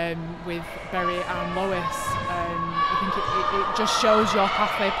with Berry and Lois. I think it just shows your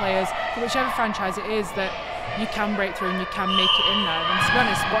pathway players, for whichever franchise it is, that you can break through and you can make it in there. And to be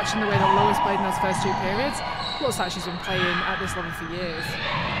honest, watching the way that Lois played in those first 2 periods, looks like she's been playing at this level for years.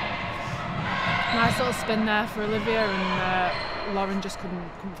 Nice little spin there for Olivia, and Lauren just couldn't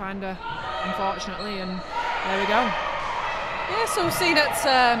find her, unfortunately, and there we go. Yeah, so we've seen at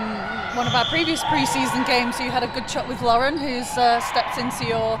one of our previous pre-season games, you had a good chat with Lauren, who's stepped into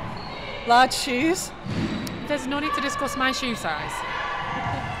your large shoes. There's no need to discuss my shoe size.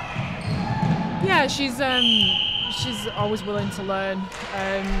 Yeah, she's always willing to learn.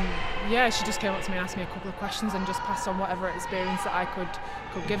 Yeah, she just came up to me and asked me a couple of questions and just passed on whatever experience that I could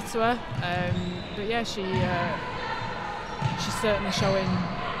give to her. But yeah, she's certainly showing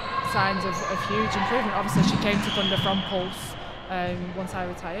signs of huge improvement. Obviously, she came to Thunder from Pulse once I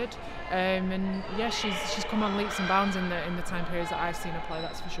retired, and yeah, she's come on leaps and bounds in the time periods that I've seen her play.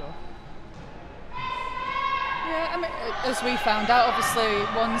 That's for sure. Yeah, I mean, as we found out, obviously,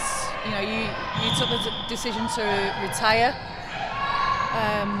 once you took the decision to retire,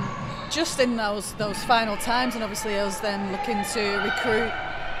 just in those final times, and obviously us then looking to recruit,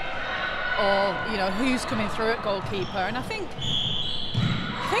 or who's coming through at goalkeeper, and I think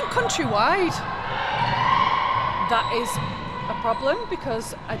countrywide that is a problem,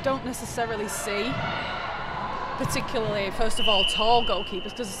 because I don't necessarily see, particularly first of all, tall goalkeepers,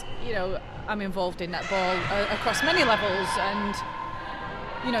 because I'm involved in netball across many levels, and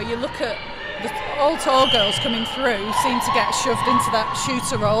you look at all tall girls coming through seem to get shoved into that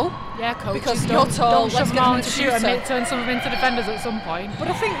shooter role. Yeah, coach. Because you're tall, don't let's shove get them them into into shooter. shooter. Turn some of them into defenders at some point. But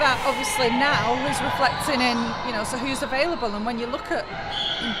I think that obviously now is reflecting in, so who's available, and when you look at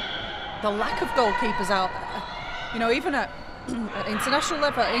the lack of goalkeepers out there, even at international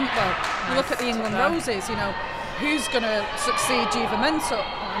level, you look at the England Roses, who's going to succeed Jiva Mentor?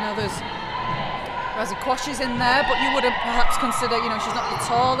 I know there's Razzie Quash is in there, but you wouldn't perhaps consider, she's not the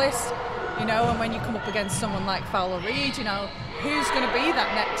tallest, and when you come up against someone like Fowler Reid, who's going to be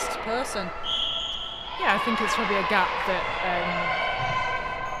that next person? Yeah, I think it's probably a gap that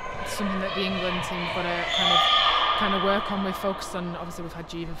something that the England team got to kind of work on. We've focused on, obviously we've had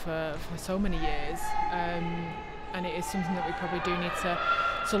Jiva for so many years, and it is something that we probably do need to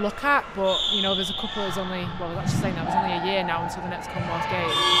look at, but there's a couple, there's only a year now until the next Commonwealth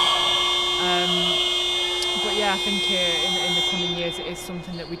Games. But yeah, I think in the coming years it is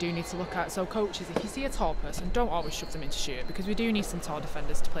something that we do need to look at. So coaches, if you see a tall person, don't always shove them into shoot, because we do need some tall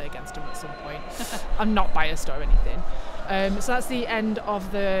defenders to play against them at some point. I'm not biased or anything. So that's the end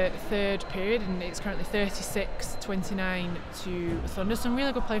of the 3rd period, and it's currently 36-29 to Thunder. Some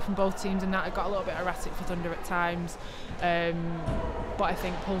really good play from both teams, and that it got a little bit erratic for Thunder at times. But I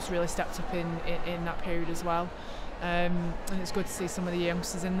think Pulse really stepped up in that period as well. And it's good to see some of the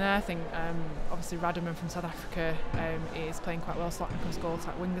youngsters in there. I think obviously Rademan from South Africa is playing quite well, slotting across goal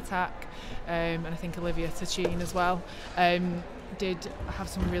attack, wing attack, and I think Olivia Tachin as well did have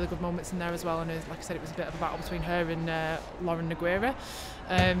some really good moments in there as well, and like I said, it was a bit of a battle between her and Lauren Nogueira.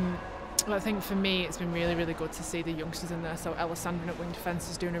 But I think for me it's been really, really good to see the youngsters in there. So Ella Sandrin at wing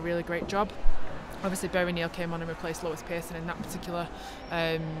defence is doing a really great job. Obviously Berry Neal came on and replaced Lois Pearson in that particular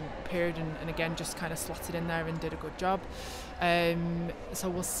period, and again just kind of slotted in there and did a good job. So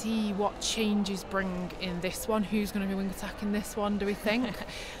we'll see what changes bring in this one. Who's going to be wing attack in this one, do we think?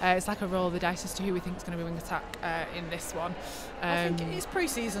 It's like a roll of the dice as to who we think is going to be wing attack in this one. I think it's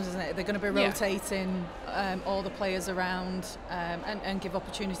pre-season, isn't it? They're going to be rotating all the players around and give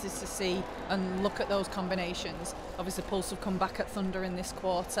opportunities to see and look at those combinations. Obviously Pulse have come back at Thunder in this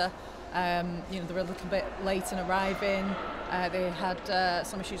quarter. They're a little bit late in arriving. They had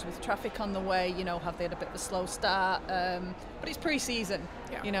some issues with traffic on the way. Have they had a bit of a slow start? But it's pre-season.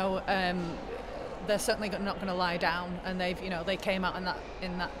 Yeah. They're certainly not going to lie down, and they came out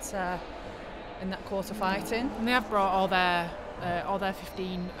in that quarter fighting. And they have brought all their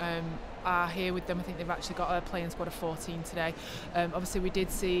 15. Are here with them. I think they've actually got a playing squad of 14 today. Obviously we did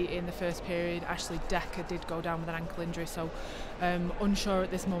see in the first period Ashley Decker did go down with an ankle injury, so unsure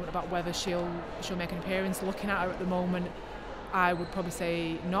at this moment about whether she'll make an appearance. Looking at her at the moment, I would probably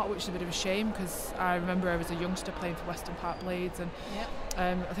say not, which is a bit of a shame, because I remember her as a youngster playing for Western Park Blades, and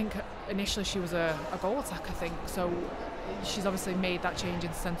I think initially she was a goal attack, I think, so she's obviously made that change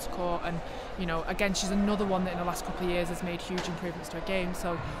into centre court, and again she's another one that in the last couple of years has made huge improvements to her game.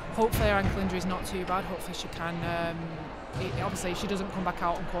 So hopefully her ankle injury is not too bad. Hopefully she can obviously she doesn't come back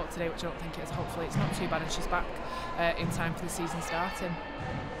out on court today, which I don't think it is. Hopefully it's not too bad and she's back in time for the season starting.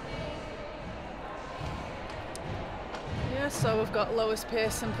 Yeah, So we've got Lois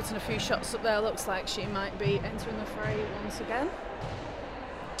Pearson putting a few shots up there. Looks like she might be entering the fray once again.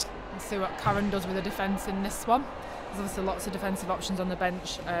 Let's see what Karen does with the defence in this one. There's obviously lots of defensive options on the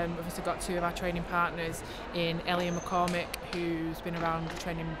bench. We've obviously got two of our training partners in Ellie McCormick, who's been around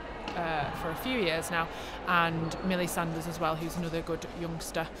training for a few years now, and Millie Sanders as well, who's another good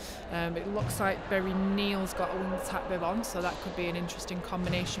youngster. It looks like Berry Neal's got a wing attack bib on, so that could be an interesting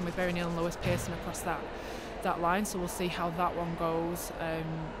combination with Berry Neal and Lois Pearson across that line, so we'll see how that one goes.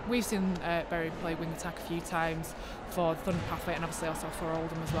 We've seen Berry play wing attack a few times for Thunder Pathway, and obviously also for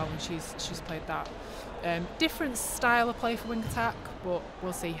Oldham as well when she's played that. Different style of play for wing attack, but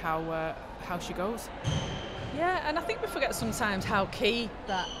we'll see how she goes. Yeah, and I think we forget sometimes how key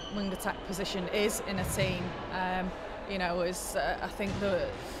that wing attack position is in a team. You know, as I think that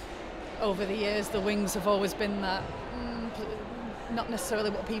over the years the wings have always been that not necessarily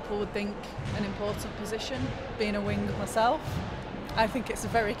what people would think an important position. Being a wing myself, I think it's a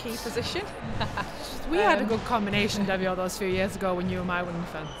very key position. We had a good combination, Debbie, all those few years ago when you were my wing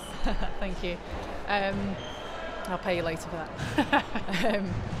defence. Thank you. I'll pay you later for that.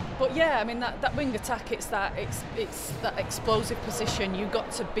 But yeah, I mean that wing attack, it's that explosive position. You've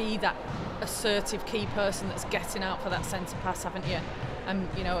got to be that assertive key person that's getting out for that centre pass, haven't you? And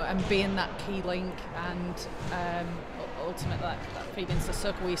you know, and being that key link, and ultimately that feed into the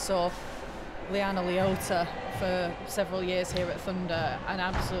circle. We saw Liana Leota for several years here at Thunder, an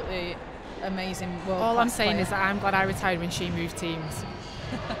absolutely amazing world-class All I'm saying player. is that I'm glad I retired when she moved teams.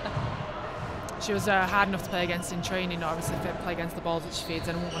 She was hard enough to play against in training, obviously to play against the balls that she feeds,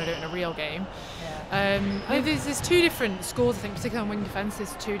 and I wouldn't want to do it in a real game. Yeah. I mean, there's two different schools, I think, particularly on wing defence.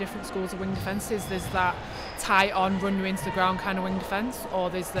 There's two different schools of wing defences. There's that tight on, run you into the ground kind of wing defence, or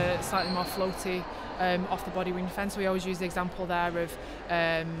there's the slightly more floaty, off the body wing defence. We always use the example there of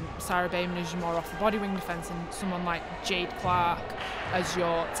Sarah Bayman as your more off the body wing defence, and someone like Jade Clark as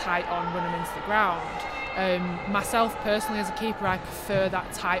your tight on, run them into the ground. Myself personally as a keeper, I prefer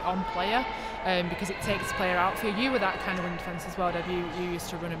that tight on player. Because it takes the player out for you. You were that kind of wing defence as well, Deb. You used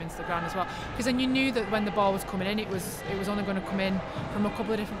to run him into the ground as well, because then you knew that when the ball was coming in, it was only going to come in from a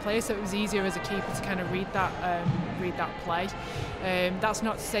couple of different players, so it was easier as a keeper to kind of read that play. That's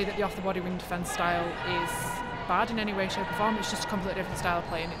not to say that the off the body wing defence style is bad in any way, shape or form. It's just a completely different style of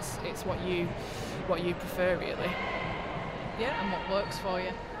play, and it's what you prefer really. Yeah, and what works for you.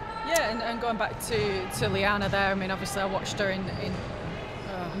 Yeah, and going back to Liana there, I mean, obviously I watched her in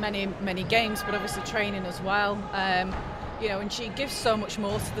many games, but obviously training as well. You know, and she gives so much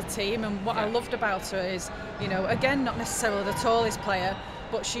more to the team, and what I loved about her is, you know, again, not necessarily the tallest player,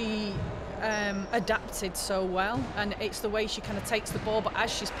 but she adapted so well, and it's the way she kind of takes the ball, but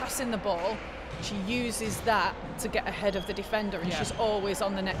as she's passing the ball, she uses that to get ahead of the defender, and she's always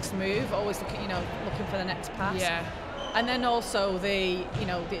on the next move, always looking for the next pass. Yeah. And then also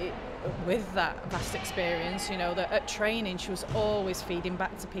with that vast experience, you know, that at training she was always feeding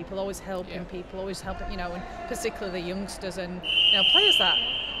back to people, always helping people, always helping, you know, and particularly the youngsters, and you know, players that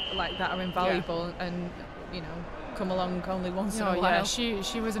like that are invaluable and you know, come along only once in a while. Yeah,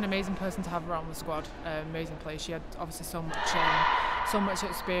 she was an amazing person to have around the squad. Amazing player. She had obviously so much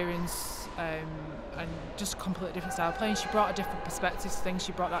experience. And just a completely different style of playing. She brought a different perspective to things.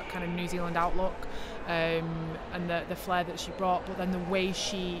 She brought that kind of New Zealand outlook, and the flair that she brought, but then the way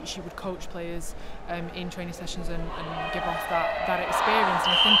she would coach players in training sessions and give off that experience.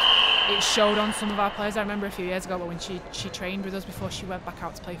 And I think it showed on some of our players. I remember a few years ago when she trained with us before she went back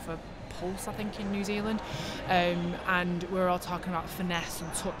out to play for Pulse, I think, in New Zealand, and we were all talking about finesse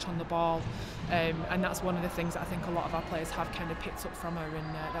and touch on the ball, and that's one of the things that I think a lot of our players have kind of picked up from her,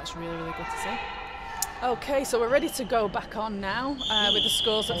 and that's really, really good to see. Okay, so we're ready to go back on now with the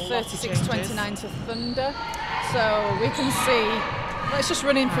scores at 36-29 to Thunder. So we can see, let's just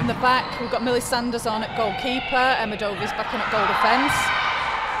run in from the back. We've got Millie Sanders on at goalkeeper, Emma Dovy's back on at goal defence.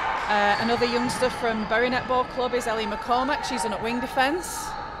 Another youngster from Bury Netball Club is Ellie McCormack, she's on at wing defence.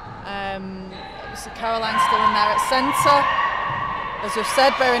 Obviously Caroline's still in there at centre. As we've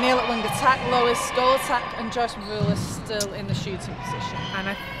said, Berry Neal at wing attack, Lois goal attack, and Joyce Mavula still in the shooting position. And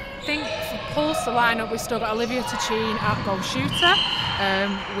I think for Pulse, the lineup, we've still got Olivia Tichin at goal shooter.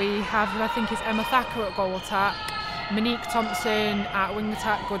 We have, I think it's Emma Thacker at goal attack, Monique Thompson at wing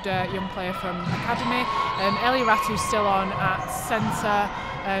attack, good young player from Academy. Ellie Ratu's still on at centre.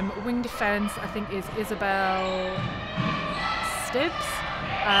 Wing defence, I think, is Isabel Stibbs.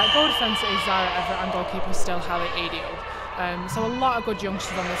 Goal defence is Zara Everett, and goalkeeper is still Hallie Adio. So a lot of good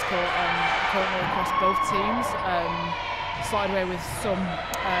youngsters on this court currently across both teams, slotted away with some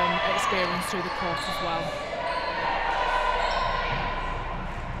experience through the course as well.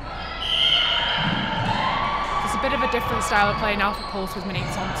 There's a bit bit of a different style of play now for Pulse with Monique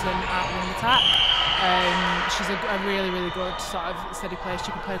Thompson at wing attack. She's a really, really good sort of steady player.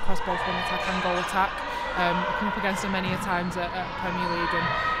 She can play across both wing attack and goal attack. I've come up against her many a times at Premier League, and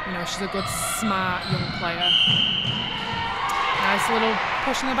you know, she's a good, smart young player. Nice little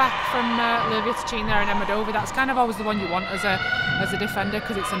push in the back from Olivia Ticini there, and Emma Dovey. That's kind of always the one you want as a defender,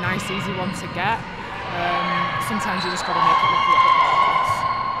 because it's a nice, easy one to get. Sometimes you just got to make it look a little bit more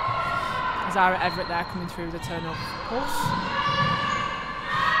obvious. Zara Everett there coming through the turn of Pulse.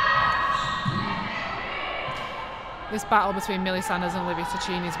 This battle between Millie Sanders and Olivia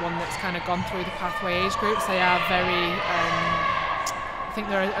Ticini is one that's kind of gone through the pathway age groups. They are very, I think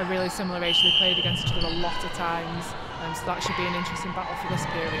they're a really similar age. They played against each other a lot of times, so that should be an interesting battle for this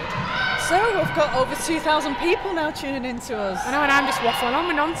period. So we've got over 2,000 people now tuning in to us. I know, and I'm just waffling on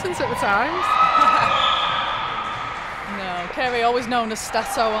with nonsense at the times. No, Kerry, always known as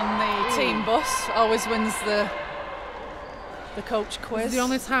Stato on the team bus, always wins the coach quiz. It's the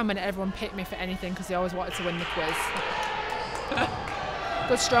only time when everyone picked me for anything, because they always wanted to win the quiz.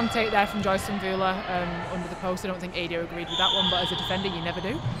 Good strong take there from Joyce Mvula under the post. I don't think Adia agreed with that one, but as a defender you never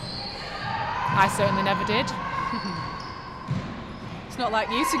do. I certainly never did. It's not like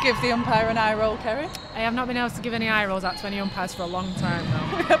you to give the umpire an eye roll, Kerry. I have not been able to give any eye rolls out to any umpires for a long time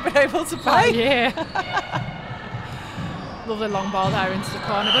though. We haven't been able to play. Yeah. Lovely long ball there into the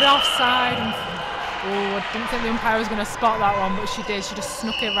corner, but offside. I didn't think the umpire was going to spot that one, but she did. She just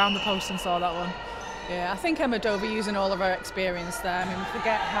snuck it around the post and saw that one. Yeah, I think Emma Dovey using all of her experience there. I mean, we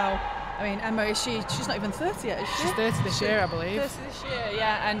forget how. I mean, Emma, she's not even 30 yet, is she? She's 30 this year, I believe. 30 this year,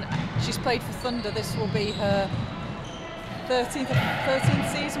 yeah, and she's played for Thunder. This will be her 13th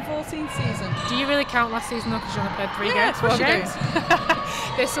season, 14th season. Do you really count last season though, because she only played 3 games? 4 games?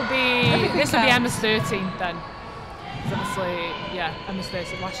 This will be Emma's 13th then. Obviously, yeah, Emma's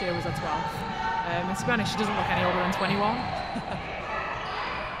 13th. Last year was her 12th. And to be honest, she doesn't look any older than 21.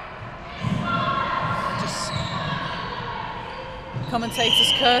 Just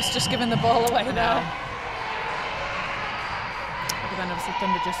commentator's curse, just giving the ball away now. But then obviously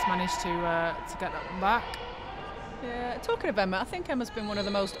Thunder just managed to get that one back. Yeah, talking of Emma, I think Emma's been one of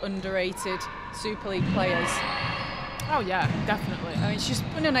the most underrated Super League players. Oh yeah, definitely. I mean, she's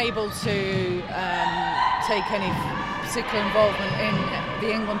been unable to take any particular involvement in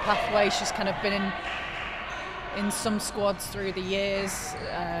the England pathway. She's kind of been in some squads through the years.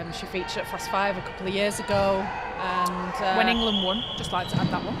 She featured at Fast Five a couple of years ago, and when England won, just like to add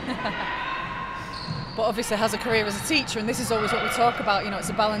that one. But obviously has a career as a teacher, and this is always what we talk about. You know, it's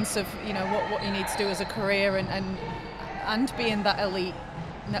a balance of, you know, what you need to do as a career and being that elite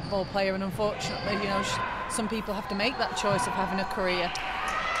netball player. And unfortunately, you know, some people have to make that choice of having a career.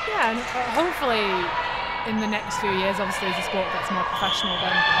 Yeah, and hopefully in the next few years, obviously as the sport gets more professional,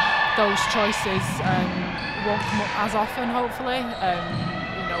 then those choices won't come up as often, hopefully.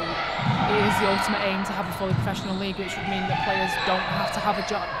 You know, it is the ultimate aim to have a fully professional league, which would mean that players don't have to have a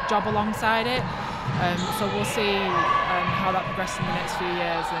job alongside it. So we'll see how that progresses in the next few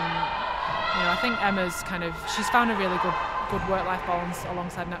years. And you know, I think Emma's she's found a really good work-life balance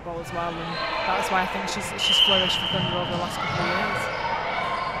alongside netball as well, and that's why I think she's flourished for Thunder over the last couple of years.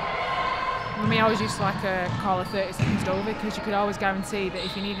 I always used to call her 30 seconds Dovey, because you could always guarantee that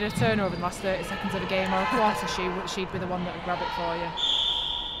if you needed a turnover in the last 30 seconds of a game or a quarter, she'd be the one that would grab it for you.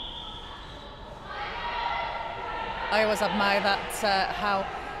 I always admire that, how,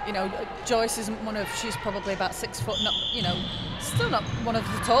 you know, Joyce isn't she's probably about 6 foot, not, you know, still not one of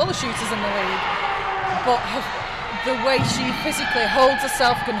the taller shooters in the league, but the way she physically holds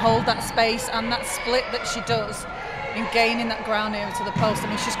herself, can hold that space, and that split that she does in gaining that ground area to the post. I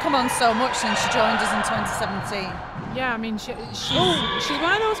mean, she's come on so much since she joined us in 2017. Yeah, I mean, she's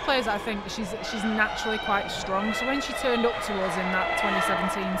one of those players that I think she's naturally quite strong. So when she turned up to us in that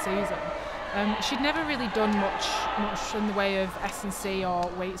 2017 season, she'd never really done much in the way of S&C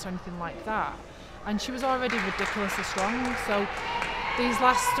or weights or anything like that, and she was already ridiculously strong. So these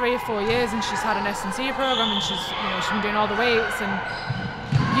last 3 or 4 years, and she's had an S&C program, and she's been doing all the weights, and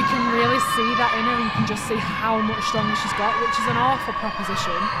you can really see that in her, and you can just see how much stronger she's got, which is an awful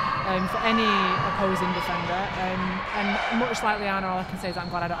proposition for any opposing defender. And much like Liana, all I can say is that I'm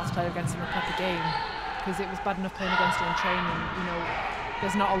glad I don't have to play against her in a proper game, because it was bad enough playing against her in training. You know,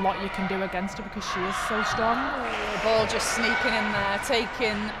 there's not a lot you can do against her because she is so strong. The ball just sneaking in there,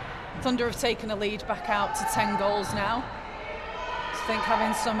 Thunder have taken a lead back out to 10 goals now. I think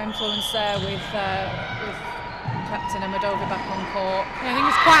having some influence there with Captain Emma Dovey back on court. Yeah, I think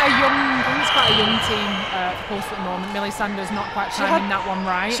it's quite a young think it's quite a young team for Pulse at the moment. Millie Sanders not quite timing that one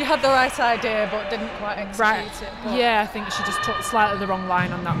right. She had the right idea but didn't quite execute it. But yeah, I think she just took slightly the wrong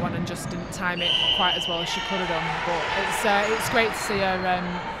line on that one and just didn't time it quite as well as she could have done. But it's great to see her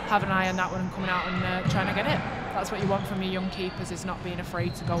have an eye on that one and coming out and trying to get it. That's what you want from your young keepers, is not being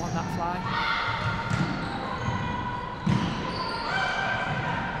afraid to go on that fly.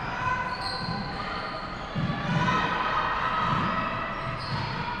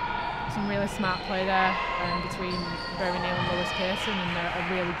 Some really smart play there between Berry Neal and Lewis Pearson, and a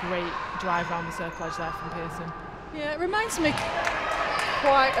really great drive round the circle edge there from Pearson. Yeah, it reminds me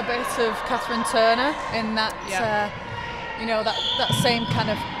quite a bit of Catherine Turner in that, you know, that same kind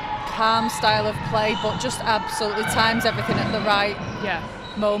of calm style of play, but just absolutely times everything at the right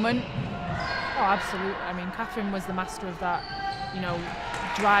moment. Oh, absolutely. I mean, Catherine was the master of that, you know,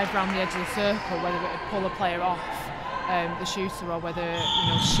 drive round the edge of the circle, whether it would pull a player off the shooter or whether, you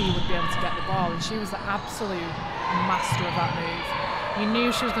know, she would be able to get the ball, and she was the absolute master of that move. You knew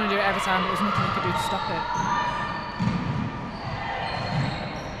she was going to do it every time, but there was nothing you could do to stop it.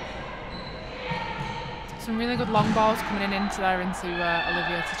 Some really good long balls coming into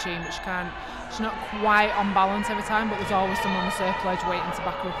Olivia Tichin, but she's not quite on balance every time, but there's always someone on the circle edge waiting to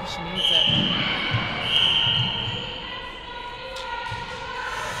back her up if she needs it.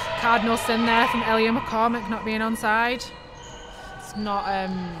 Cardinal sin there from Elia McCormick not being onside. It's not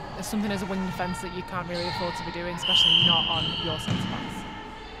it's something as a wing defence that you can't really afford to be doing, especially not on your centre backs.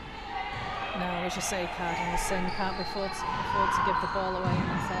 No, as you say, Cardinal sin, can't afford to give the ball away in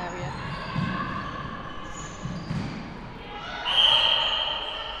this area.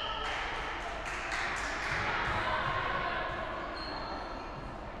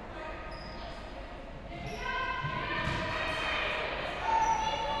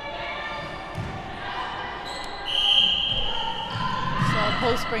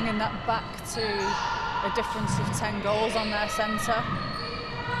 Pulse bringing that back to a difference of 10 goals on their centre.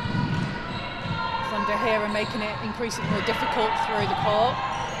 Thunder here are making it increasingly difficult through the court.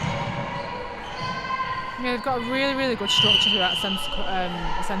 Yeah, they've got a really, really good structure through that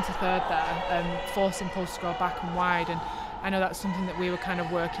centre third there, forcing Pulse to go back and wide. And I know that's something that we were kind of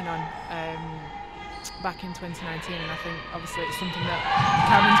working on back in 2019, and I think obviously it's something that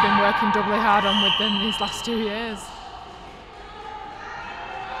Karen's been working doubly hard on with them these last 2 years.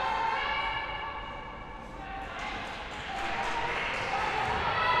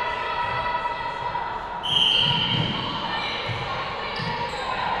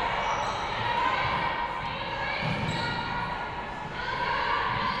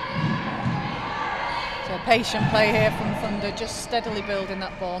 Patient play here from Thunder, just steadily building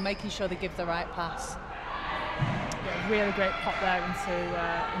that ball, making sure they give the right pass. Yeah, really great pop there into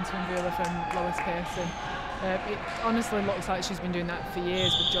Umbrella from Lois Pearson. It honestly looks like she's been doing that for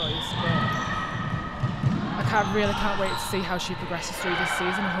years with Joyce, but I really can't wait to see how she progresses through this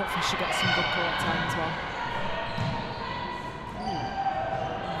season, and hopefully she gets some good court time as well.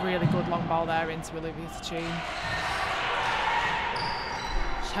 Really good long ball there into Olivia Tichin.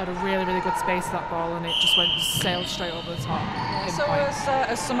 Had a really, really good space for that ball, and it just sailed straight over the top. Yeah, so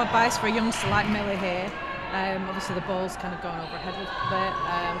as some advice for a youngster like Millie here, obviously the ball's kind of going over her head a little bit.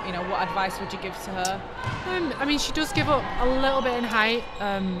 You know, what advice would you give to her? I mean, she does give up a little bit in height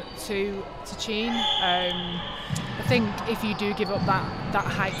to Tichin. I think if you do give up that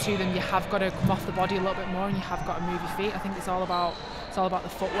height to them, you have got to come off the body a little bit more, and you have got to move your feet. I think it's all about the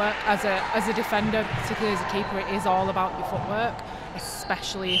footwork. As a defender, particularly as a keeper, it is all about your footwork,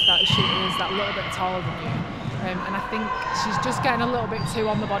 especially if that shooter is that little bit taller than you. And I think she's just getting a little bit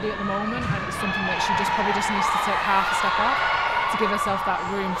too on the body at the moment, and it's something that she probably just needs to take half a step off to give herself that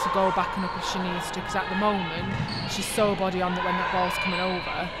room to go back and up if she needs to, because at the moment she's so body on that when that ball's coming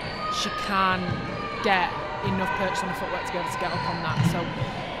over, she can't get enough purchase on the footwork to be able to get up on that. So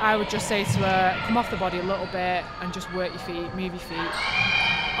I would just say to her, come off the body a little bit and just work your feet, move your feet.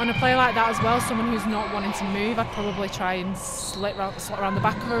 On a play like that as well, someone who's not wanting to move, I'd probably try and slot around the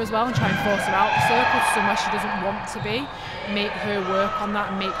back of her as well and try and force her out the circle to somewhere she doesn't want to be. Make her work on that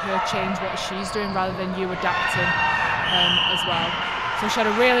and make her change what she's doing rather than you adapting as well. So she had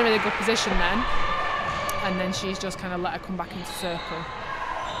a really, really good position then, and then she's just kind of let her come back into circle.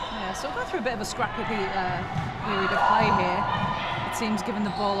 Yeah, so we'll go through a bit of a scrappy period of play here. The team's giving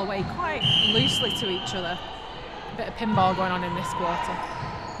the ball away quite loosely to each other. A bit of pinball going on in this quarter.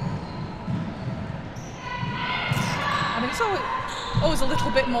 I mean, it's always a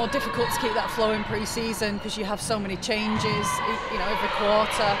little bit more difficult to keep that flow in pre-season because you have so many changes, you know, every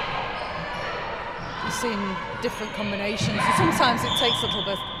quarter. You've seen different combinations, and sometimes it takes a little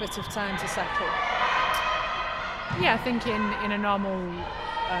bit of time to settle. Yeah, I think in a normal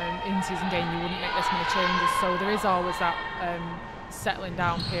in-season game you wouldn't make this many changes. So there is always that settling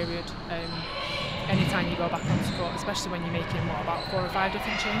down period anytime you go back onto court, especially when you're making about 4 or 5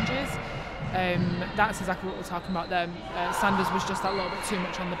 different changes. That's exactly what we're talking about then. Sanders was just that little bit too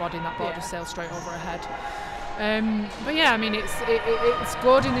much on the body, and that ball just sailed straight over her head. But yeah, I mean, it's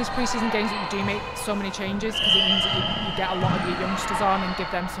good in these pre-season games that you do make so many changes, because it means that you get a lot of your youngsters on and give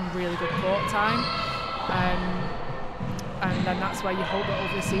them some really good court time. And then that's where you hope that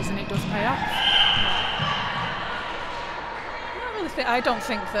over the season it does pay off. I don't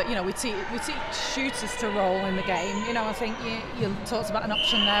think that, you know, we teach shooters to roll in the game. You know, I think you talked about an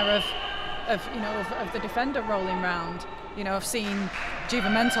option there of the defender rolling round. You know, I've seen Jiva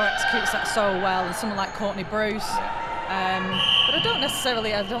Mentor executes that so well, and someone like Courtney Bruce. But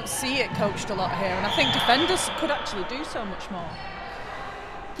I don't see it coached a lot here, and I think defenders could actually do so much more.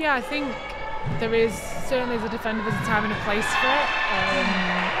 Yeah, I think there is, certainly as a defender, there's a time and a place for it.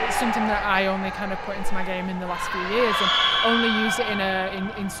 It's something that I only kind of put into my game in the last few years, and only use it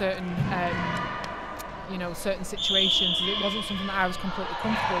in certain certain situations. It wasn't something that I was completely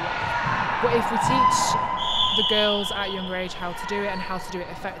comfortable with. But if we teach the girls at a younger age how to do it and how to do it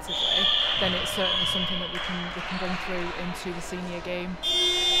effectively, then it's certainly something that we can bring through into the senior game.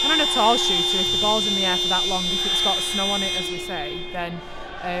 And on a tall shooter, if the ball's in the air for that long, if it's got snow on it, as we say, then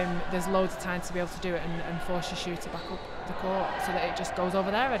there's loads of time to be able to do it and force your shooter back up the court so that it just goes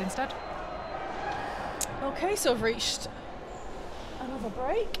over their head instead. Okay, so we've reached another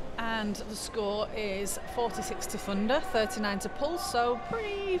break, and the score is 46 to Thunder, 39 to Pulse, so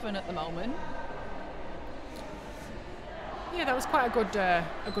pretty even at the moment. Yeah, that was quite a good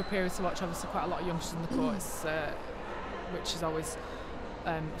period to watch. Obviously, quite a lot of youngsters in the courts, which is always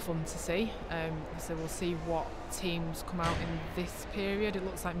fun to see. So we'll see what teams come out in this period. It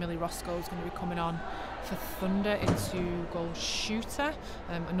looks like Millie Roscoe is going to be coming on for Thunder into goal shooter.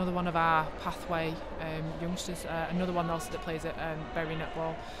 Another one of our pathway youngsters. Another one also that plays at Bury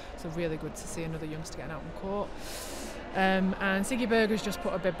Netball. So really good to see another youngster getting out on court. And Siggy Berger's just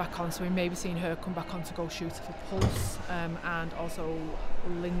put a bid back on, so we may be seeing her come back on to goal shooter for Pulse, and also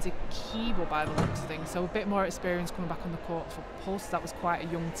Lindsay Keeble by the looks of things. So a bit more experience coming back on the court for Pulse. That was quite a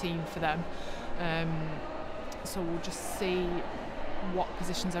young team for them. So we'll just see what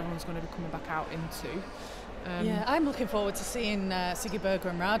positions everyone's going to be coming back out into. Yeah, I'm looking forward to seeing Siggy Berger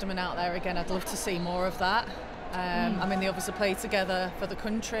and Rademan out there again. I'd love to see more of that. I mean, they obviously play together for the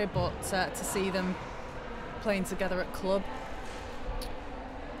country, but to see them playing together at club,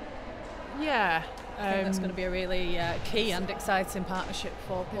 yeah, I think that's going to be a really key and exciting partnership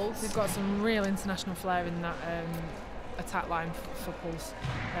for Pulse. They've got some real international flair in that attack line for Pulse,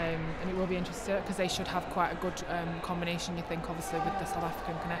 and it will be interesting because they should have quite a good combination, you think, obviously with the South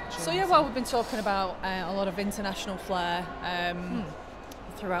African connection. So yeah, well, we've been talking about a lot of international flair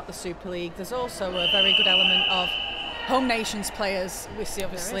throughout the Super League. There's also a very good element of home nations players. We see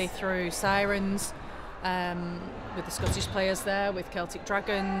obviously through Sirens, with the Scottish players there, with Celtic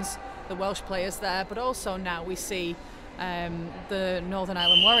Dragons, the Welsh players there, but also now we see the Northern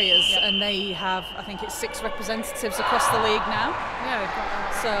Ireland Warriors, and they have, I think it's 6 representatives across the league now. Yeah, they've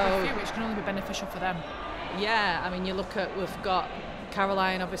got a few, which can only be beneficial for them. Yeah, I mean, you look at, we've got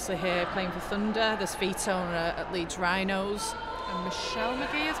Caroline obviously here playing for Thunder, there's Vito at Leeds Rhinos. And Michelle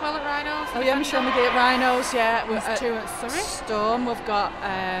McGee as well at Rhinos. Oh yeah, Michelle McGee at Rhinos, yeah. There's 2 at Surrey. Storm, we've got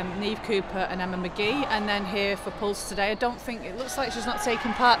Niamh Cooper and Emma McGee, and then here for Pulse today, I don't think, it looks like she's not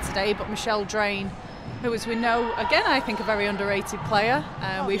taking part today, but Michelle Drain, who, as we know, again, I think a very underrated player.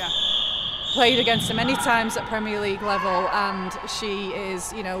 We've played against her many times at Premier League level, and she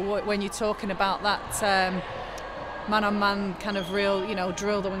is, you know, when you're talking about that man-on-man kind of real, you know,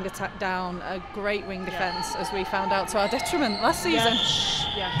 drill the wing attack down, a great wing defence, as we found out to our detriment last season.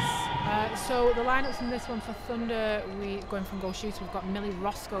 Yes. So the lineups in this one for Thunder, we going from goal shooter, we've got Millie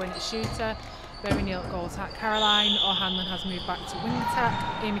Roscoe in at shooter, Berry Neal at goal attack, Caroline O'Hanlon has moved back to wing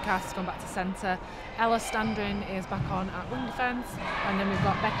attack, Amy Carter's gone back to centre, Ella Standrin is back on at wing defence, and then we've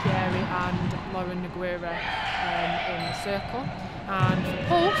got Becky Airy and Lauren Nguira in the circle. And for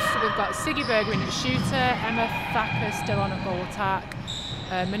Pulse, we've got Siggy Berger in at shooter, Emma Thacker still on at goal attack,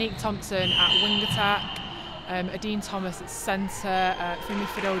 Monique Thompson at wing attack, Adine Thomas at centre, Fumi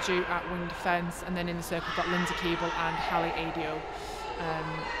Fidoju at wing defence, and then in the circle we've got Lindsay Keeble and Hallie Adio.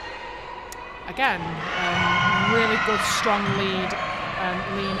 Again, really good, strong lead,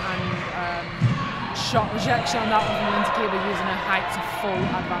 lean and shot rejection on that one from Lindsay Keeble, using her height to full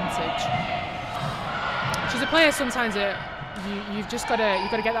advantage. She's a player sometimes that you've got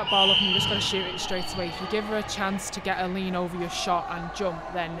to get that ball up and you've just got to shoot it straight away. If you give her a chance to get a lean over your shot and jump,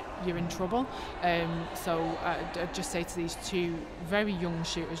 then you're in trouble. So I'd just say to these two very young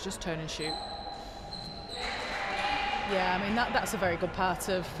shooters, just turn and shoot. Yeah, I mean that's a very good part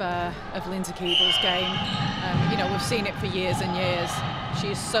of Lindsay Keeble's game. You know, we've seen it for years and years. She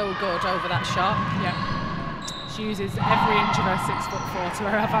is so good over that shot. Yeah, she uses every inch of her 6'4" to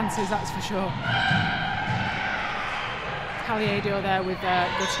her advances, that's for sure. Hallie Adio there with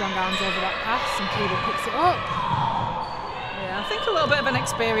good strong arms over that pass, and Keeble picks it up. Yeah, I think a little bit of an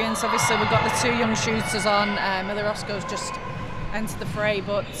experience. Obviously, we've got the two young shooters on. Millie Roscoe's just entered the fray,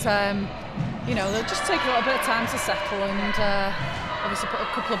 but you know, they'll just take a little bit of time to settle and obviously put a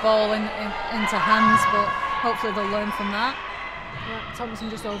couple of ball into hands, but hopefully they'll learn from that. Yeah,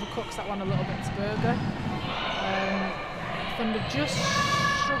 Thompson just overcooks that one a little bit to Berger. Thunder just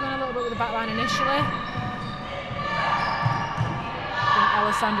struggling a little bit with the back line initially.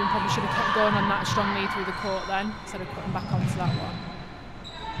 Ella Sandrin probably should have kept going on that strong lead through the court then, instead of cutting back onto that one.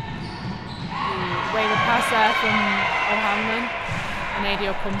 The wayward pass there from O'Hanlon, and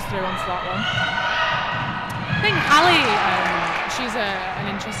Adio comes through onto that one. I think Hallie, she's an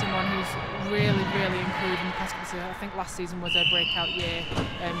interesting one who's really improved in the past couple of years. I think last season was her breakout year.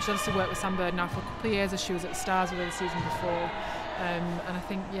 She obviously worked with Sam Bird now for a couple of years as she was at the Stars with her the season before. And I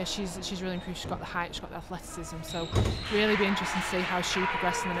think, yeah, she's really improved. She's got the height, she's got the athleticism, so really be interesting to see how she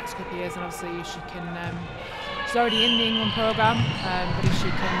progresses in the next couple of years. And obviously if she can, she's already in the England programme, but if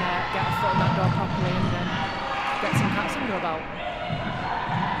she can get her foot in that door properly and then get some caps under her belt.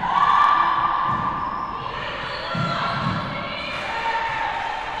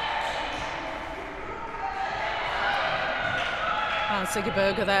 And Siggy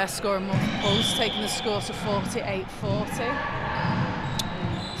Berger there scoring multiples, taking the score to 48-40.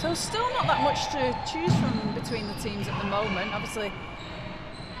 So still not that much to choose from between the teams at the moment. Obviously,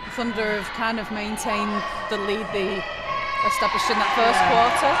 Thunder have kind of maintained the lead they established in that first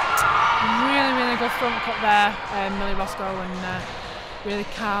quarter. Really good front cut there, Millie Roscoe, and really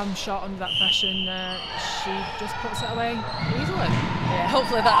calm shot under that pressure, and she just puts it away easily. Yeah,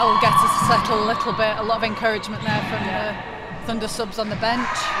 hopefully that'll get us to settle a little bit. A lot of encouragement there from the Thunder subs on the bench.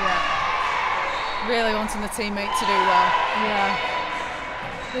 Yeah. Really wanting the teammate to do well. Yeah.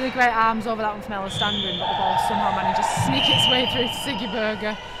 Really great arms over that one from Ella Sandrin, but the ball somehow manages to sneak its way through to Siggy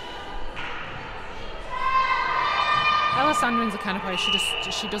Berger. Ella Sandrin's the kind of player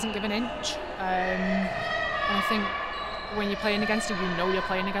she doesn't give an inch, and I think when you're playing against her, you know you're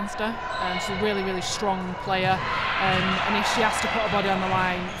playing against her. She's a really strong player, and if she has to put her body on the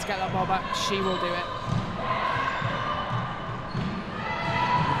line to get that ball back, she will do it.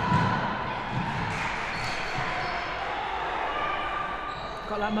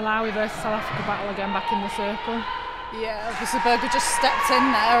 Got that Malawi versus South Africa battle again back in the circle. Yeah, obviously Berger just stepped in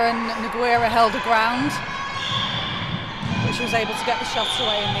there and Nguira held her ground, but she was able to get the shots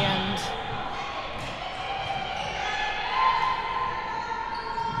away in the end.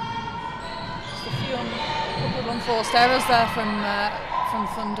 Just a couple of unforced errors there from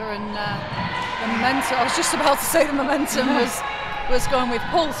Thunder, and the momentum. I was just about to say the momentum was going with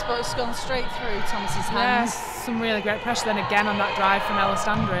pulse, but it's gone straight through Thomas's hands. Yes, some really great pressure then again on that drive from Ella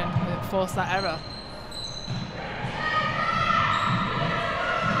Sandrin that forced that error.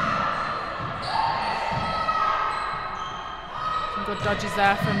 Some good dodges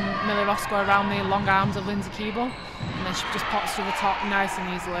there from Millie Roscoe around the long arms of Lindsay Keeble, and then she just pops to the top nice and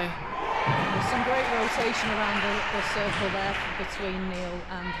easily. There's some great rotation around the circle there between Neil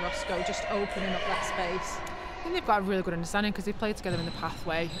and Roscoe, just opening up that space. I think they've got a really good understanding because they've played together in the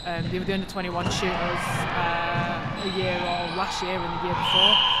pathway. They were the under-21 shooters a year or last year and the year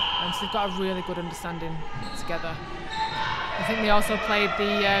before, so they've got a really good understanding together. I think they also played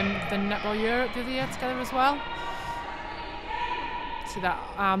the Netball Europe the other year together as well. See that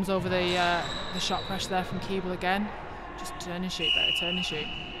arms over the shot pressure there from Keeble again. Just turn and shoot, better turn and shoot.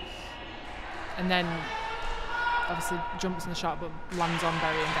 And then obviously jumps in the shot but lands on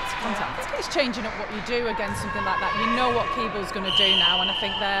Berry and gets contact. I think it's changing up what you do against something like that. You know what Keeble's going to do now, and I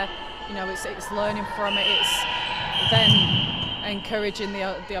think it's learning from it. It's then encouraging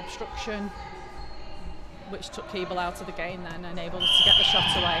the obstruction, which took Keeble out of the game then and enabled us to get the shot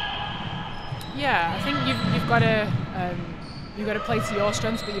away. Yeah, I think you've got to play to your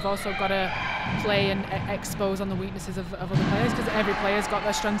strengths, but you've also got to play and expose on the weaknesses of other players, because every player's got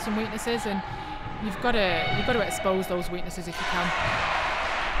their strengths and weaknesses, and you've got to expose those weaknesses if you can.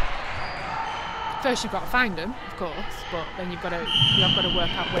 First, you've got to find them, of course, but then you've got to work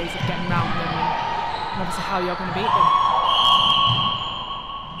out ways of getting around them and obviously how you're going to beat them.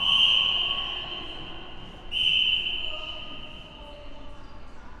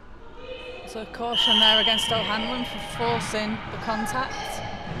 So caution there against O'Hanlon for forcing the contact.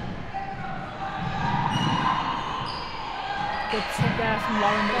 Good tip there from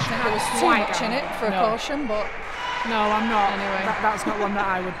Lauren, but I think there was too much in it for a caution, but no, I'm not. Anyway, that's not one that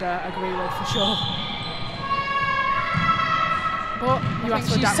I would agree with for sure. But you have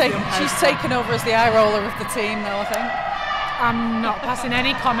to adapt to the umpires. She's taken over as the eye roller of the team, though. I think. I'm not passing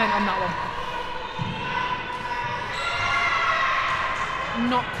any comment on that one.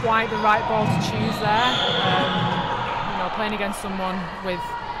 Not quite the right ball to choose there. You know, playing against someone with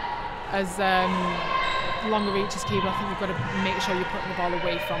as long a reach as Keeble, I think you've got to make sure you're putting the ball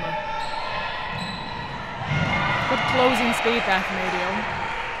away from her. Good closing speed there from ADO.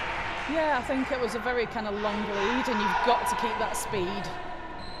 Yeah, I think it was a very kind of long lead, and you've got to keep that speed.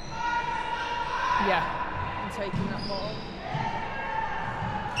 Yeah. And taking that ball.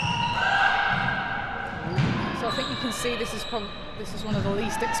 So I think you can see this is one of the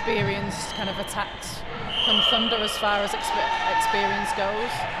least experienced kind of attacks from Thunder as far as experience goes.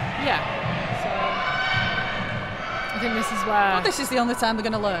 Yeah. So I think this is where. Well, this is the only time they're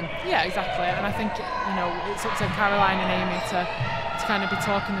going to learn. Yeah, exactly. And I think it's up to Caroline and Amy to kind of be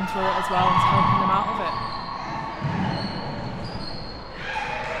talking them through it as well and to helping them out of it.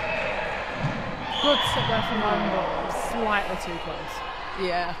 Good sit there from Lauren, but slightly too close.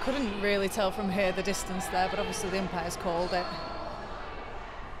 Yeah, I couldn't really tell from here the distance there, but obviously the umpire's called it.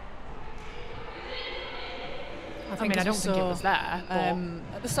 I don't think it was there.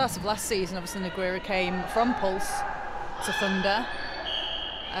 At the start of last season, obviously Nguira came from Pulse to Thunder.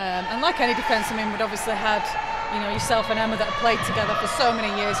 And like any defence, I mean, we'd obviously had, yourself and Emma that had played together for so many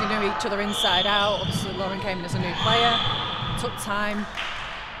years, you knew each other inside out. Obviously Lauren came in as a new player, took time.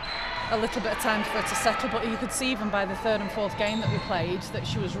 A little bit of time for her to settle, but you could see even by the third and fourth game that we played that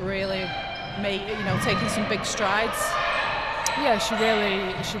she was really taking some big strides. Yeah, she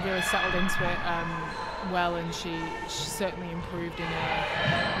really settled into it well, and she certainly improved in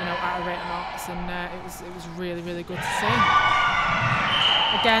at a rate of knots, and it was really good to see.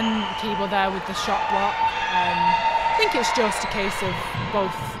 Again, Keeble there with the shot block. I think it's just a case of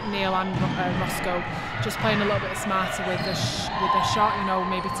both Neil and Roscoe just playing a little bit smarter with the shot,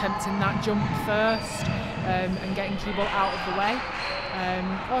 maybe tempting that jump first and getting Keeble out of the way,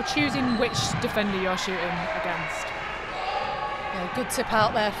 or choosing which defender you're shooting against. Yeah, good tip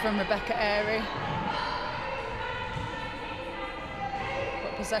out there from Rebecca Airy.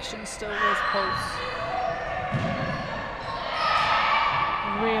 But possession still with Pulse.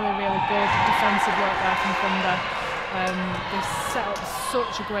 Really good defensive work there from Thunder. They set up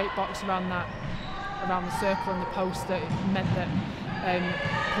such a great box around the circle and the post that it meant that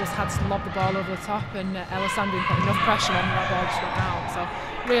Pulse had to lob the ball over the top, and Alessandro put enough pressure on that ball just went out. So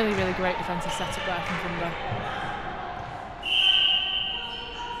really great defensive setup there from Thunder.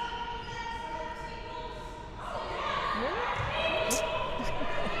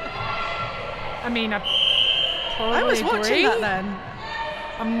 I mean, I was agree. watching that then.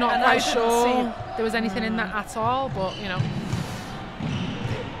 I'm not quite sure there was anything in that at all, but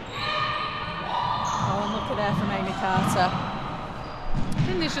Oh, and look at there from Amy Carter. I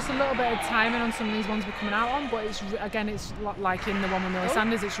think there's just a little bit of timing on some of these ones we're coming out on, but it's like in the one with Millie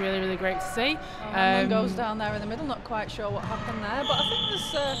Sanders, it's really great to see. And goes down there in the middle, not quite sure what happened there, but I think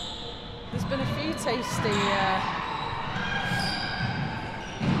there's been a few tasty.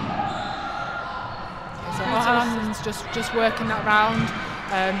 O'Hanlon's just working that round,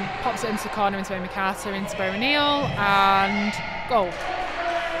 pops it into the corner into Amy Carter, into Bear O'Neill, and goal.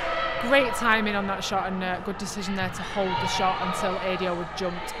 Great timing on that shot, and good decision there to hold the shot until ADO had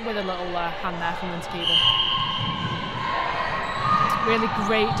jumped with a little hand there from Lindsay Keeble. Really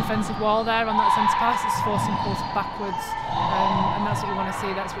great defensive wall there on that centre pass. It's forcing Pulse backwards, and that's what you want to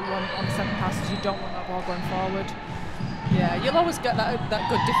see. That's what you want on the centre passes. You don't want that ball going forward. Yeah, you'll always get that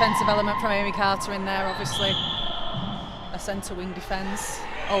good defensive element from Amy Carter in there. Obviously, a centre wing defence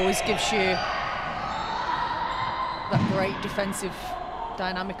always gives you that great defensive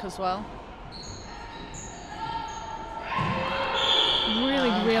dynamic as well.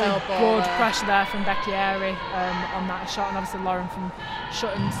 Really good pressure there from Becky Airy on that shot, and obviously Lauren from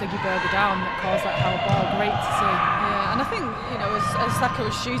shutting Siggy Berger down that caused that held ball. Great to see. Yeah, and I think as Saka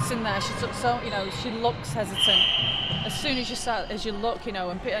was shooting there, she took she looks hesitant. As soon as you look,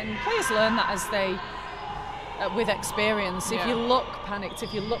 and players learn that as they with experience. If you look panicked,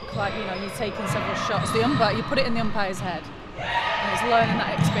 if you look like you're taking several shots, the umpire, you put it in the umpire's head. And it's learning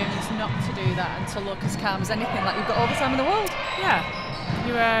that experience not to do that and to look as calm as anything, like you've got all the time in the world. Yeah.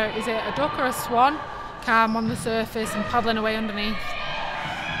 Is it a duck or a swan? Calm on the surface and paddling away underneath.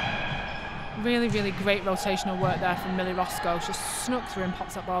 Really, really great rotational work there from Millie Roscoe. She just snuck through and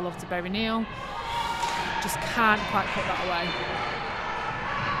pops that ball over to Berry Neal. Just can't quite put that away.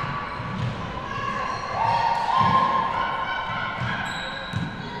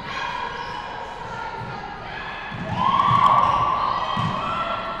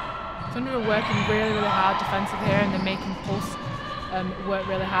 Thunder are working really, really hard defensive here, and they're making Pulse work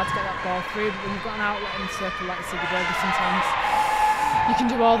really hard to get that ball through. But when you've got an outlet in the circle like Siggy Berger, sometimes you can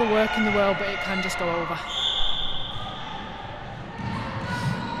do all the work in the world, but it can just go over.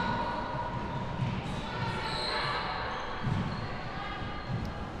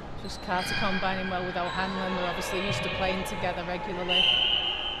 Just Carter combining well with O'Hanlon. They're obviously used to playing together regularly.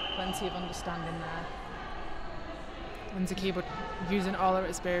 Plenty of understanding there. Lindsay Keeble using all her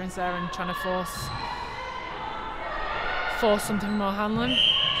experience there and trying to force something from O'Hanlon.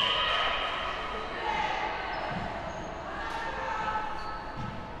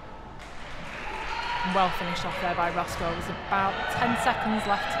 Well finished off there by Roscoe. There's about 10 seconds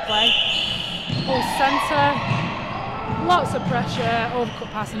left to play. Full centre, lots of pressure,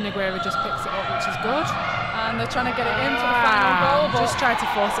 overcut pass, and Nogueira just picks it up, which is good. And they're trying to get it in for the final goal, but just tried to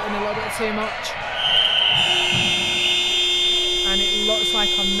force it in a little bit too much. And it looks like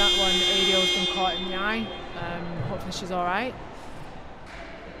on that one, Adio's been caught in the eye. Hopefully she's all right.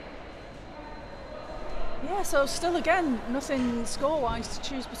 Yeah, so still again, nothing score-wise to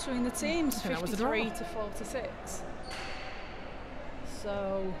choose between the teams. 53 to 46.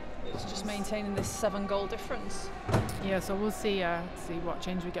 So it's just maintaining this 7-goal difference. Yeah, so we'll see what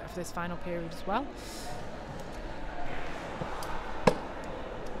change we get for this final period as well.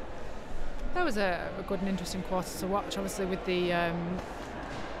 That was a good and interesting quarter to watch, obviously with the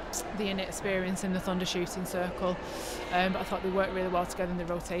inexperience in the Thunder shooting circle, but I thought they worked really well together and they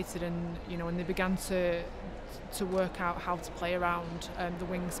rotated, and when they began to work out how to play around the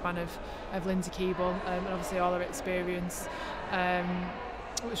wingspan of Lindsay Keeble, and obviously all her experience,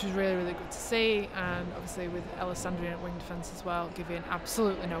 which was really, really good to see, and obviously with Alessandrian at wing defence as well, giving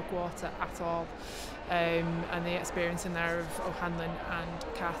absolutely no quarter at all, and the experience in there of O'Hanlon and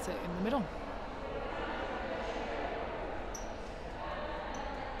Carter in the middle.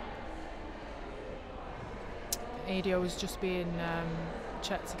 Adio was just being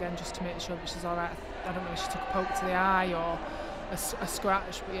checked again just to make sure that she's all right. I don't know if she took a poke to the eye or a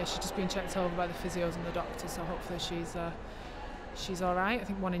scratch, but yeah, she's just been checked over by the physios and the doctor, so hopefully she's all right. I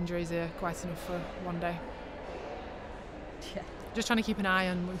think one injury is quite enough for one day. Yeah. Just trying to keep an eye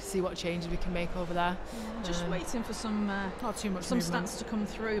on, see what changes we can make over there. Yeah, just waiting for some not too much some movement. stats to come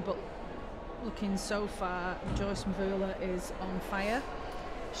through, but looking so far, Joyce Mvula is on fire.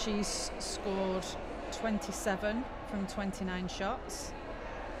 She's scored 27 from 29 shots,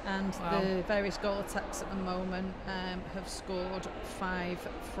 and wow. The various goal attacks at the moment have scored 5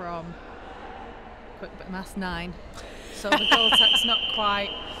 from, quick bit of math, 9. So the goal attack's not quite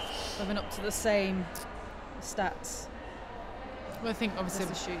living up to the same stats. Well, I think obviously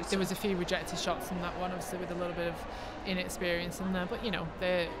there was a few rejected shots in that one, obviously with a little bit of inexperience in there, but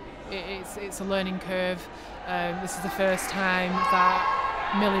it's a learning curve. This is the first time that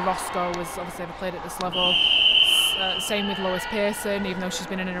Millie Roscoe was obviously ever played at this level. Same with Lois Pearson, even though she's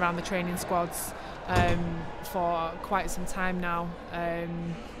been in and around the training squads for quite some time now.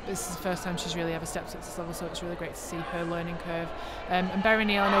 This is the first time she's really ever stepped up to this level, so it's really great to see her learning curve. And Berry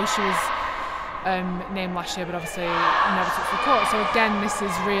Neal, I know she was named last year, but obviously never touched the court. So again, this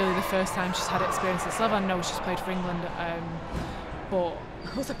is really the first time she's had experience at this level. I know she's played for England, but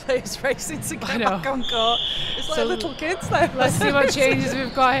all the players racing to get back on court. It's like little kids there. Let's see what changes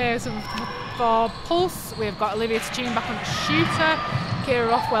we've got here. So for Pulse, we've got Olivia Tchine back on the shooter, Kira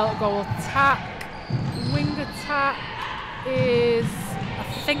Rothwell at goal attack. Wing attack is, I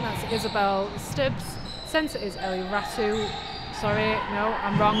think that's Isabel Stibbs. Centre is Ellie Ratu. Sorry, no,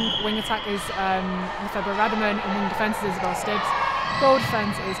 I'm wrong. Wing attack is Lefebvre Rademan, and wing defence is Isabel Stibbs. Goal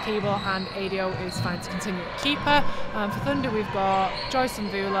defence is Keeble, and Adio is fine to continue at keeper. For Thunder, we've got Joyce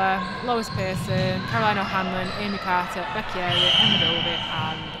Mvula, Lois Pearson, Caroline O'Hanlon, Amy Carter, Becky Aria, Emma Dolby,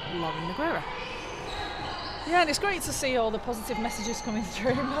 and Lauren Nogueira. Yeah, and it's great to see all the positive messages coming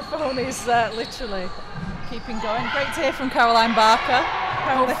through. My phone is literally keeping going. Great to hear from Caroline Barker.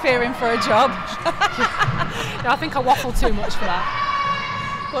 Apparently fearing for a job. No, I think I waffle too much for that.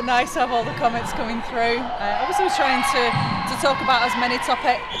 But nice to have all the comments coming through. Obviously we're trying to talk about as many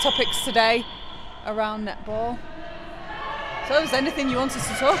topics today around netball. So if there's anything you want us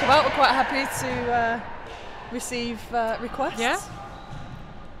to talk about, we're quite happy to receive requests. Yeah.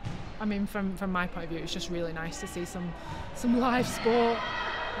 I mean, from my point of view, it's just really nice to see some live sport.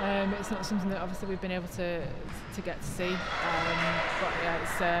 It's not something that obviously we've been able to get to see, but yeah,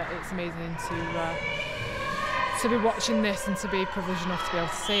 it's amazing to be watching this and to be privileged enough to be able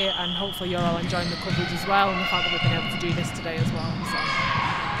to see it, and hopefully you're all enjoying the coverage as well, and the fact that we've been able to do this today as well. So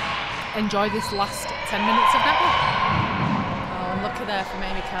enjoy this last 10 minutes of netball. Oh, unlucky there from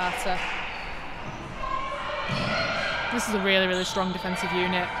Amy Carter. This is a really, really strong defensive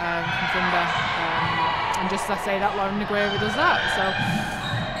unit from Thunder, and just as I say that, Lauren Neguera does that. So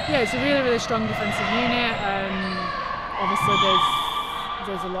yeah, it's a really, really strong defensive unit. Obviously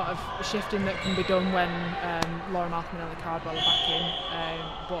there's a lot of shifting that can be done when Laura Malcolm and Ellie Cardwell are back in,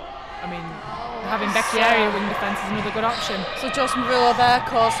 but I mean, having Becky Area wing defence is another good option. So Joyce Murillo there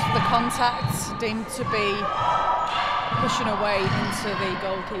caused for the contact, deemed to be pushing away into the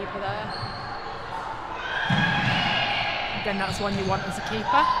goalkeeper there. Again, that's one you want as a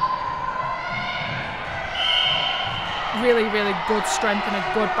keeper. Really, really good strength and a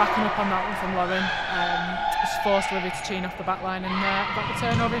good backing up on that one from Lauren. Just forced Olivia Tichin off the back line and got the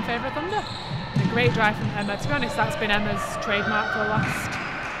turnover in favour of Thunder. A great drive from Emma. To be honest, that's been Emma's trademark for the last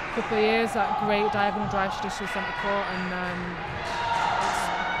couple of years, that great diagonal drive she does to the centre court, and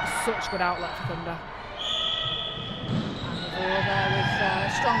it's such good outlet for Thunder. And there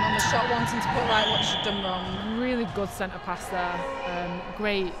with strong on the shot, wanting to put right what she'd done wrong. Really good centre pass there.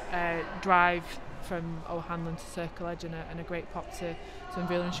 Great drive from O'Hanlon to circle edge, and a great pop to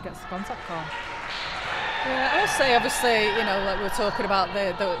Mvula when she gets the contact call. Yeah, I would say obviously, you know, like we were talking about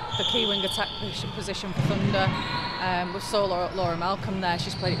the key wing attack position for Thunder. We saw Laura Malcolm there,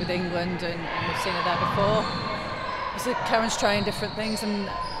 she's played it with England and we've seen her there before. Obviously Karen's trying different things, and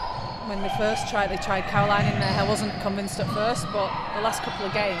when they first tried Caroline in there, I wasn't convinced at first, but the last couple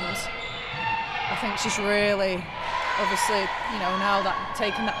of games I think she's really obviously, you know, now that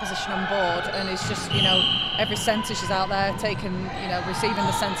taking that position on board, and it's just, you know, every centre she's out there taking, you know, receiving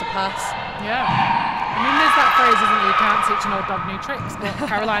the centre pass. Yeah, I mean there's that phrase, isn't it, you can't teach an old dog new tricks, but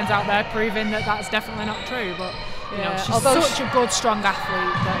Caroline's out there proving that that's definitely not true. But you know, she's such a good strong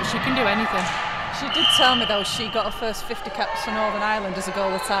athlete that she can do anything. She did tell me though she got her first 50 caps for Northern Ireland as a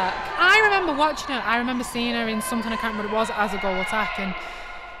goal attack. I remember watching her, I remember seeing her in something, I can't remember what it was, as a goal attack,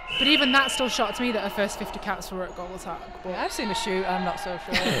 but even that still shocked me that her first 50 caps were at goal attack. But yeah, I've seen her shoot, I'm not so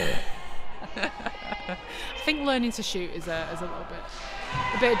sure. I think learning to shoot is a little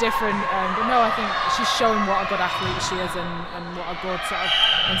bit different, but no, I think she's showing what a good athlete she is, and what a good sort of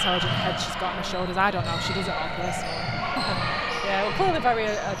intelligent head she's got on her shoulders. I don't know, she does it all personally. Yeah, well, clearly very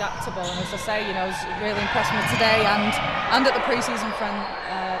adaptable, and as I say, you know, I was really impressed with today and at the pre-season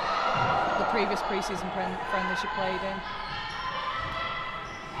the previous pre-season friendly she played in.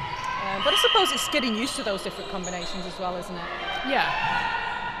 But I suppose it's getting used to those different combinations as well, isn't it? Yeah.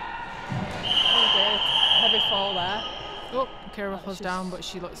 Oh dear, heavy fall there. Oh, Kira Ruffles down, but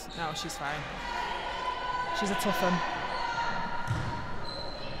she's fine. She's a tough one.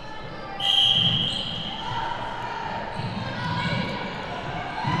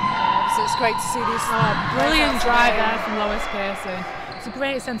 So it's great to see these. Brilliant drive there from Lois Pearson. It's a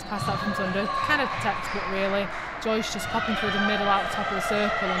great centre pass that from Thunder, kind of textbook really. Joyce just popping through the middle out the top of the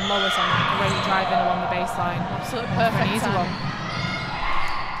circle, and Lois on that great drive in along the baseline. Absolutely perfect. An easy one.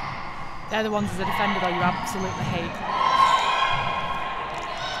 They're the ones as a defender though you absolutely hate.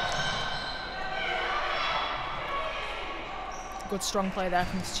 Good strong play there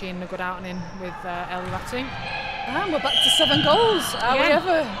from Tichin, a good out and in with Ellie Latu. And we're back to 7 goals. Are we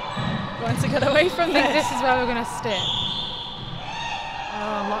ever going to get away from this? I think this is where we're going to stick.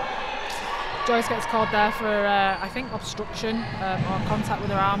 Joyce gets called there for, I think, obstruction or contact with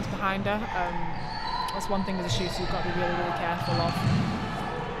her arms behind her. That's one thing as a shooter you've got to be really, really careful of.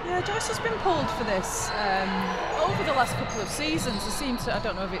 Yeah, Joyce has been pulled for this over the last couple of seasons. It seems to, I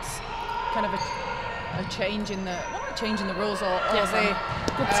don't know if it's kind of a change in the, not a change in the rules or yes, the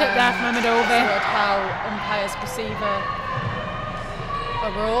good tip there from Amadova. How umpires perceive a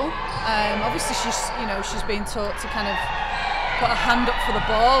rule. Obviously, she's being taught to kind of put a hand up for the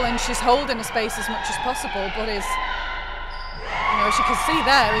ball, and she's holding a space as much as possible, but is, you know, as you can see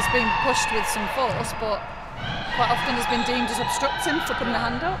there, is being pushed with some force, but quite often has been deemed as obstructing for putting a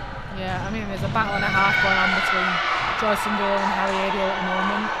hand up. Yeah, I mean, there's a battle and a half going on between Joyce Mvula and Harry Adiel at the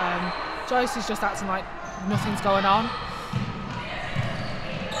moment. Joyce is just acting like nothing's going on.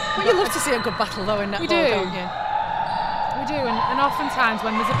 But you love to see a good battle though in netball, don't you? We do, and oftentimes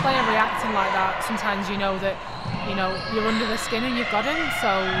when there's a player reacting like that, sometimes you know that, you know, you're under the skin and you've got him,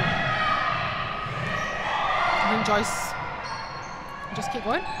 so I think Joyce just keep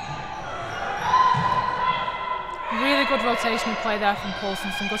going. Really good rotational play there from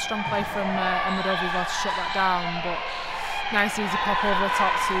Coulson, some good strong play from Amadova as well to shut that down, but nice easy pop over the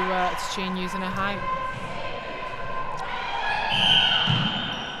top to Tichin using her height.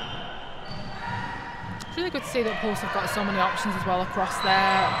 good to see that Pulse have got so many options as well across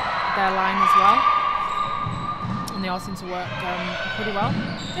their line as well, and they all seem to work pretty well.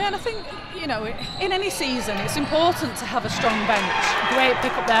 Yeah, and I think, you know, in any season it's important to have a strong bench. Great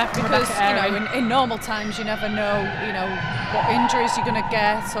pick up there from because Rebecca you know, in normal times you never know, you know, what injuries you're going to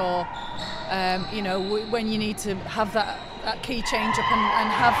get, or you know, when you need to have that key change up and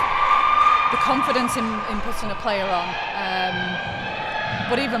have the confidence in putting a player on.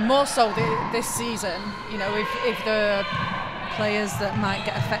 But even more so this season, you know, if the players that might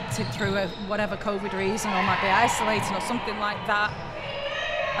get affected through whatever COVID reason, or might be isolating or something like that,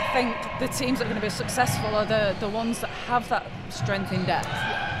 I think the teams that are going to be successful are the ones that have that strength in depth.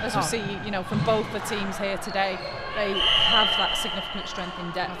 As we see, you know, from both the teams here today, they have that significant strength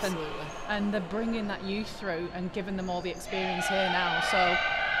in depth, and they're bringing that youth through and giving them all the experience here now. So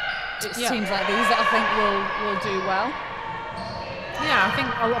it's teams like these that I think will do well. Yeah, I think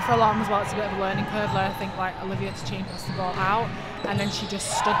for a lot of them as well, it's a bit of a learning curve. I think like Olivia Tichin passed the ball out, and then she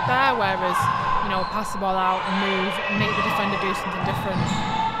just stood there, whereas, you know, pass the ball out, move, make the defender do something different.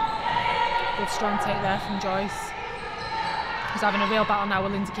 Good strong take there from Joyce, who's having a real battle now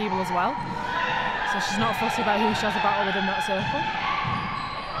with Lindsay Keeble as well. So she's not fussy about who she has a battle with in that circle.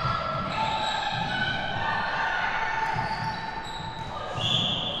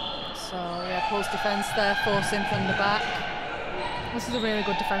 So yeah, Pulse defence there, forcing Thunder back. This is a really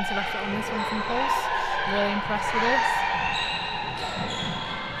good defensive effort on this one from Pulse. Really impressed with this.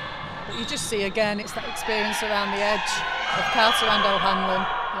 But you just see again, it's that experience around the edge of Carter and O'Hanlon.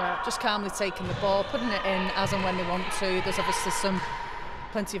 Just calmly taking the ball, putting it in as and when they want to. There's obviously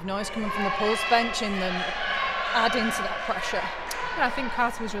plenty of noise coming from the Pulse bench and then adding to that pressure. Yeah, I think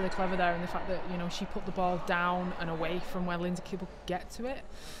Carter was really clever there in the fact that, you know, she put the ball down and away from where Lindsay Keeble could get to it.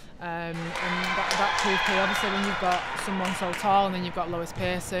 And that proved key. Obviously, when you've got someone so tall, and then you've got Lois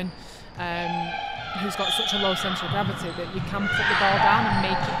Pearson, who's got such a low centre of gravity, that you can put the ball down and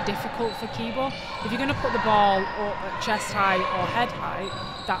make it difficult for Keeble. If you're going to put the ball up at chest height or head height,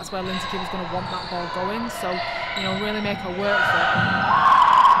 that's where Lindsay Keeble's going to want that ball going. So, you know, really make her work for it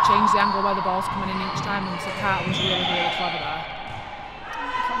and change the angle where the ball's coming in each time. And so Carter was really, really clever there.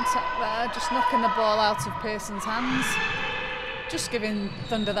 Contact there, just knocking the ball out of Pearson's hands. Just giving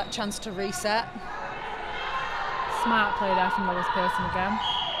Thunder that chance to reset. Smart play there from Lois Pearson again.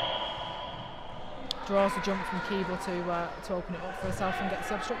 Draws the jump from Keeble to open it up for herself and gets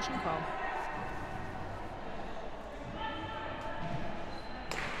the obstruction call.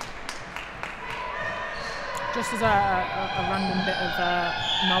 Just as a random bit of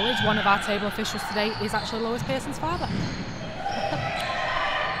knowledge, one of our table officials today is actually Lois Pearson's father.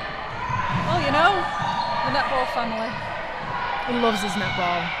 Well, you know, the netball family. He loves his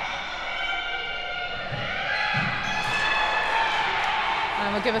netball.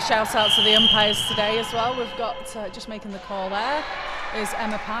 And we'll give a shout out to the umpires today as well. We've got, just making the call there, is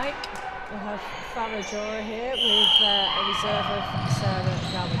Emma Pike. We have Farah Jora here with a reserve of Sarah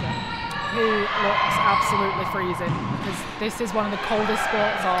Gallagher, who looks absolutely freezing, because this is one of the coldest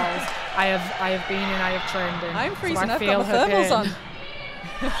sports halls I have been in, I have trained in. I'm freezing, so I've got my thermals on.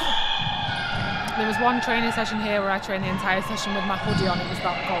 There was one training session here where I trained the entire session with my hoodie on, it was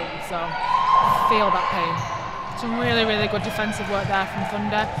that cold, so I feel that pain. Some really, really good defensive work there from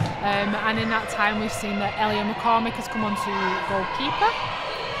Thunder, and in that time we've seen that Elia McCormick has come on to goalkeeper,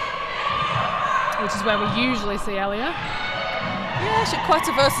 which is where we usually see Elia. Yeah, she's quite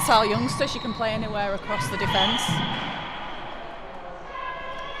a versatile youngster, she can play anywhere across the defence.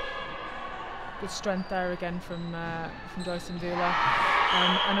 Good strength there again from Joyce Mvula,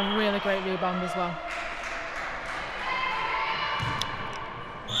 and a really great rebound as well.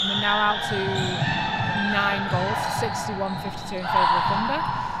 And we're now out to 9 goals, 61-52 in favour of Thunder.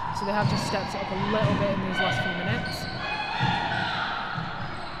 So they have just stepped it up a little bit in these last few minutes.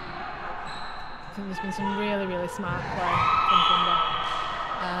 I think there's been some really, really smart play from Thunder.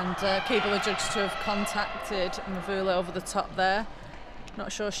 And Keeble are judged to have contacted Mvula over the top there.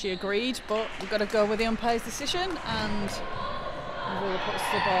 Not sure she agreed, but we've got to go with the umpire's decision, and Mvula puts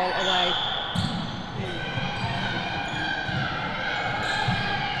the ball away.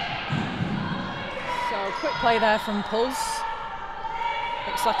 So quick play there from Pulse.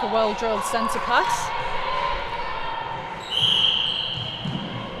 Looks like a well-drilled centre pass.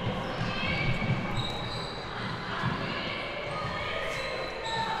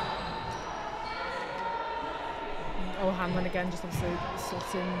 O'Hanlon again, just obviously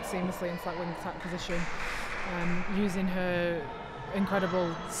slotting seamlessly into that wing attack position, using her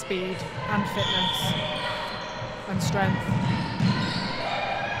incredible speed and fitness and strength.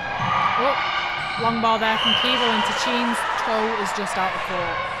 Oh, long ball there from Keeble, and Tichin's toe is just out of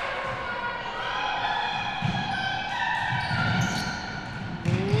court.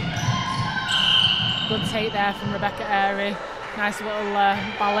 Good take there from Rebecca Airy. Nice little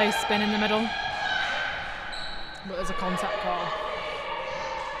ballet spin in the middle. But there's a contact call.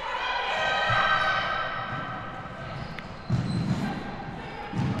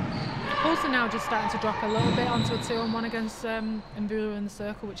 Pulse are now just starting to drop a little bit onto a 2-on-1 against Mbulu in the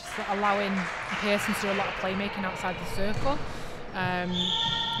circle, which is allowing Pearson to do a lot of playmaking outside the circle.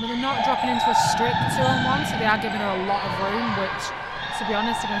 But they're not dropping into a strict 2-on-1, so they are giving her a lot of room, which, to be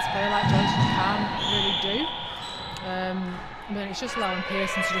honest, against a player like Joyce, you can't really do. But it's just allowing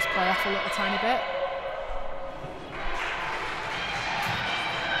Pearson to just play off a little tiny bit.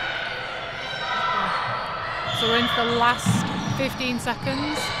 Yeah. So we're into the last 15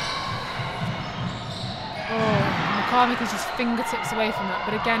 seconds. Oh, McCormick is just fingertips away from that.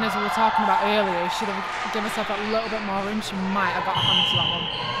 But again, as we were talking about earlier, she should have given herself a little bit more room. She might have got a hand to that one.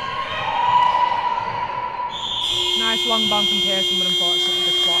 Nice long bomb from Pearson, but unfortunately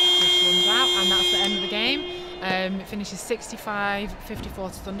the clock just runs out, and that's the end of the game. It finishes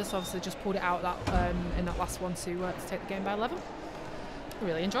 65-54 to Thunder, so obviously just pulled it out that in that last one to take the game by 11. I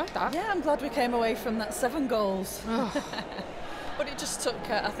really enjoyed that. Yeah, I'm glad we came away from that 7 goals. But it just took,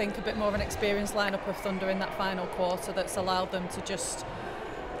 I think, a bit more of an experienced lineup of Thunder in that final quarter that's allowed them to just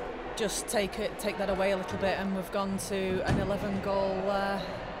take that away a little bit, and we've gone to an 11-goal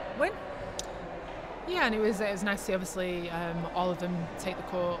win. Yeah, and it was nice to see, obviously, all of them take the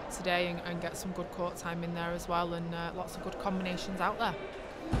court today and get some good court time in there as well, and lots of good combinations out there.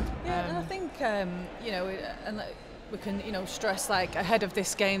 Yeah, and I think, you know, and we can, you know, stress, like, ahead of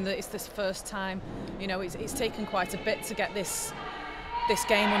this game that it's this first time, you know, it's taken quite a bit to get this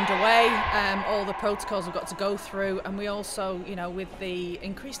game underway, all the protocols we've got to go through, and we also, you know, with the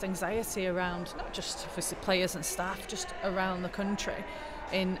increased anxiety around not just obviously players and staff, just around the country,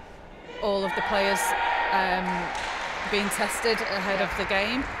 in all of the players being tested ahead of the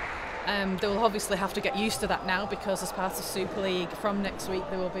game. They will obviously have to get used to that now, because as part of Super League from next week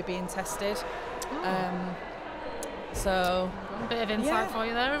they will be being tested. So a bit of insight for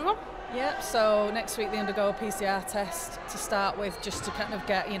you there, everyone. Yeah, so next week they undergo a PCR test to start with, just to kind of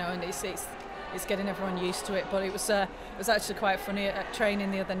get, you know, and it's getting everyone used to it. But it was actually quite funny at training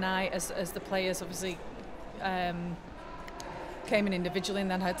the other night, as the players obviously came in individually and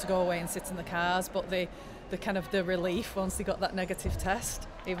then had to go away and sit in the cars. But the kind of the relief once they got that negative test,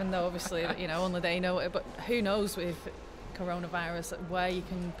 even though obviously you know only they know it, but who knows with coronavirus where you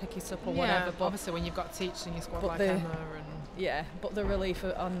can pick it up or whatever. But obviously when you've got teachers in your squad like Emma and but the relief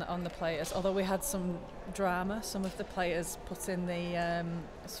on the players, although we had some drama, some of the players put in the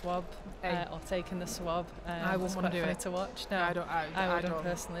swab or taking the swab. I wouldn't want to do it to watch. No, I wouldn't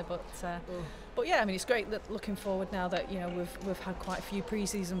personally, but yeah, I mean, it's great that looking forward now that, you know, we've had quite a few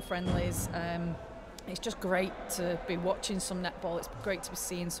pre-season friendlies. It's just great to be watching some netball. It's great to be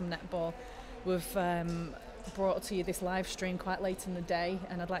seeing some netball. We've brought to you this live stream quite late in the day,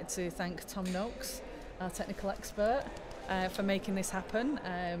 and I'd like to thank Tom Noakes, our technical expert, for making this happen.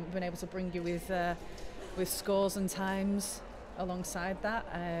 We've been able to bring you with scores and times alongside that.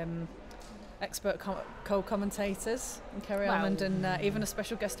 Expert co-commentators, Kerry Almond, and even a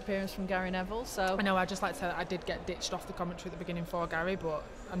special guest appearance from Gary Neville. So I know, I just like to say that I did get ditched off the commentary at the beginning for Gary, but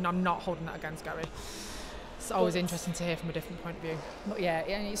I'm not holding that against Gary. It's always interesting to hear from a different point of view. But yeah,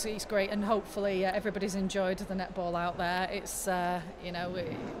 it's great, and hopefully everybody's enjoyed the netball out there. It's you know,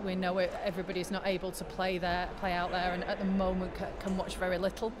 we know everybody's not able to play out there, and at the moment can watch very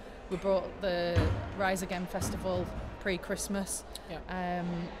little. We brought the Rise Again Festival pre-Christmas,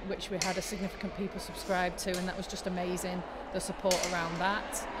 which we had a significant people subscribe to, and that was just amazing, the support around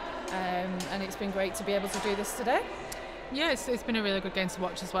that, and it's been great to be able to do this today. Yeah, it's been a really good game to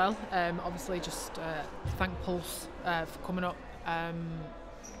watch as well. Obviously just thank Pulse for coming up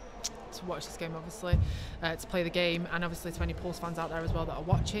to watch this game, obviously to play the game, and obviously to any Pulse fans out there as well that are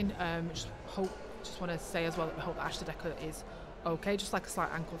watching. Just want to say as well that we hope that Ashley Decker is okay, just like a slight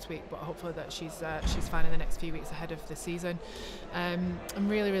ankle tweak, but hopefully that she's fine in the next few weeks ahead of the season. And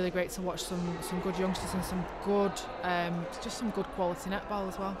really great to watch some good youngsters and some good just some good quality netball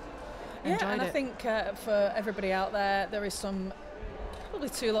as well. Enjoyed it. I think for everybody out there, there is probably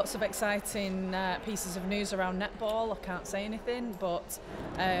 2 lots of exciting pieces of news around netball. I can't say anything, but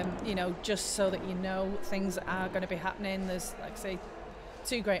you know, just so that you know, things are going to be happening. There's, like I say,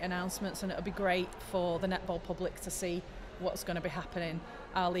 2 great announcements, and it'll be great for the netball public to see what's going to be happening.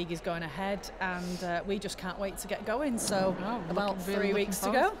 our league is going ahead, and we just can't wait to get going. So about really 3 weeks to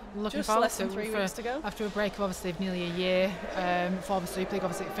forward. go. Looking just forward less than to 3 for- weeks to go. After a break of obviously of nearly a year for the Super League.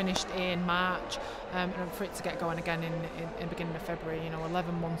 Obviously it finished in March, and for it to get going again in beginning of February,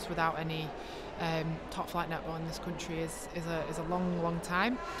 11 months without any top flight netball in this country is a long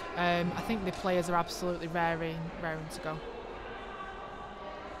time. I think the players are absolutely raring to go.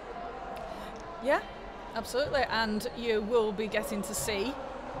 Yeah, absolutely, and you will be getting to see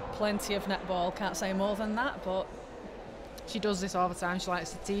plenty of netball. Can't say more than that, but She does this all the time. She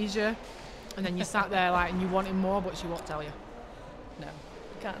likes to tease you, and then you sat there like, and you wanting more, but she won't tell you. no,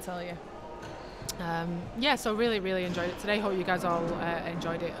 can't tell you. So really enjoyed it today. Hope you guys all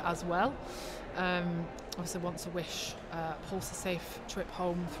enjoyed it as well. Obviously want to wish Pulse a safe trip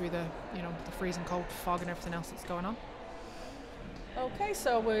home through the freezing cold fog and everything else that's going on. Okay,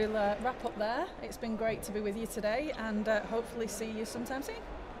 so we'll wrap up there. It's been great to be with you today, and hopefully see you sometime soon.